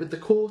used to do it with the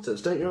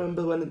quarters. Don't you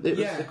remember when it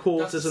was the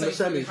quarters and the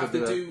semis? Have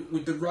to do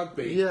with the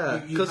rugby.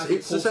 Yeah, because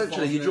it's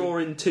essentially you draw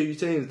in 2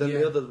 teams, then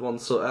the other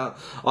ones sort out.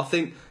 I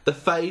think the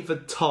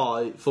favoured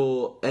tie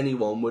for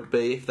anyone would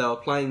be if they were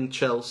playing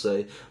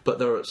Chelsea, but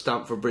they're at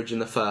Stamford Bridge in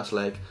the first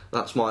leg.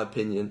 That's my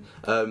opinion.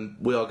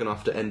 We are going to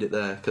have to end it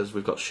there because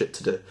we've got shit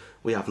to do.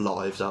 We have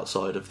lives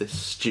outside of this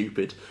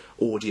stupid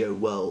audio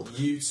world.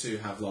 You two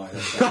have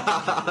lives.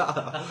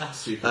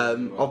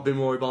 I've been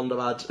Rory Bond.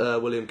 I've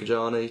had William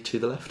Kajani to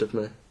the left of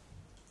me.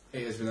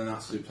 It has been an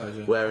absolute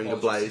pleasure. Wearing a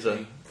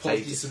blazer.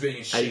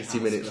 80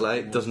 minutes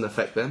late. Doesn't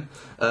affect them.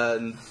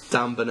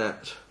 Dan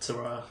Burnett.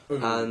 Ta-ra.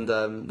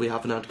 And we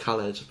haven't had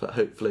Khaled, but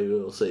hopefully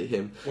we'll see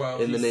him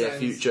in the near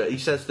future. He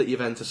says that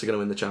Juventus are going to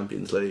win the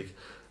Champions League.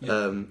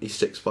 Yeah. He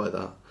sticks by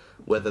that,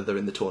 whether they're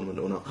in the tournament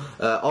or not.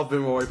 I've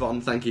been Rory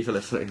Bond. Thank you for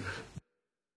listening.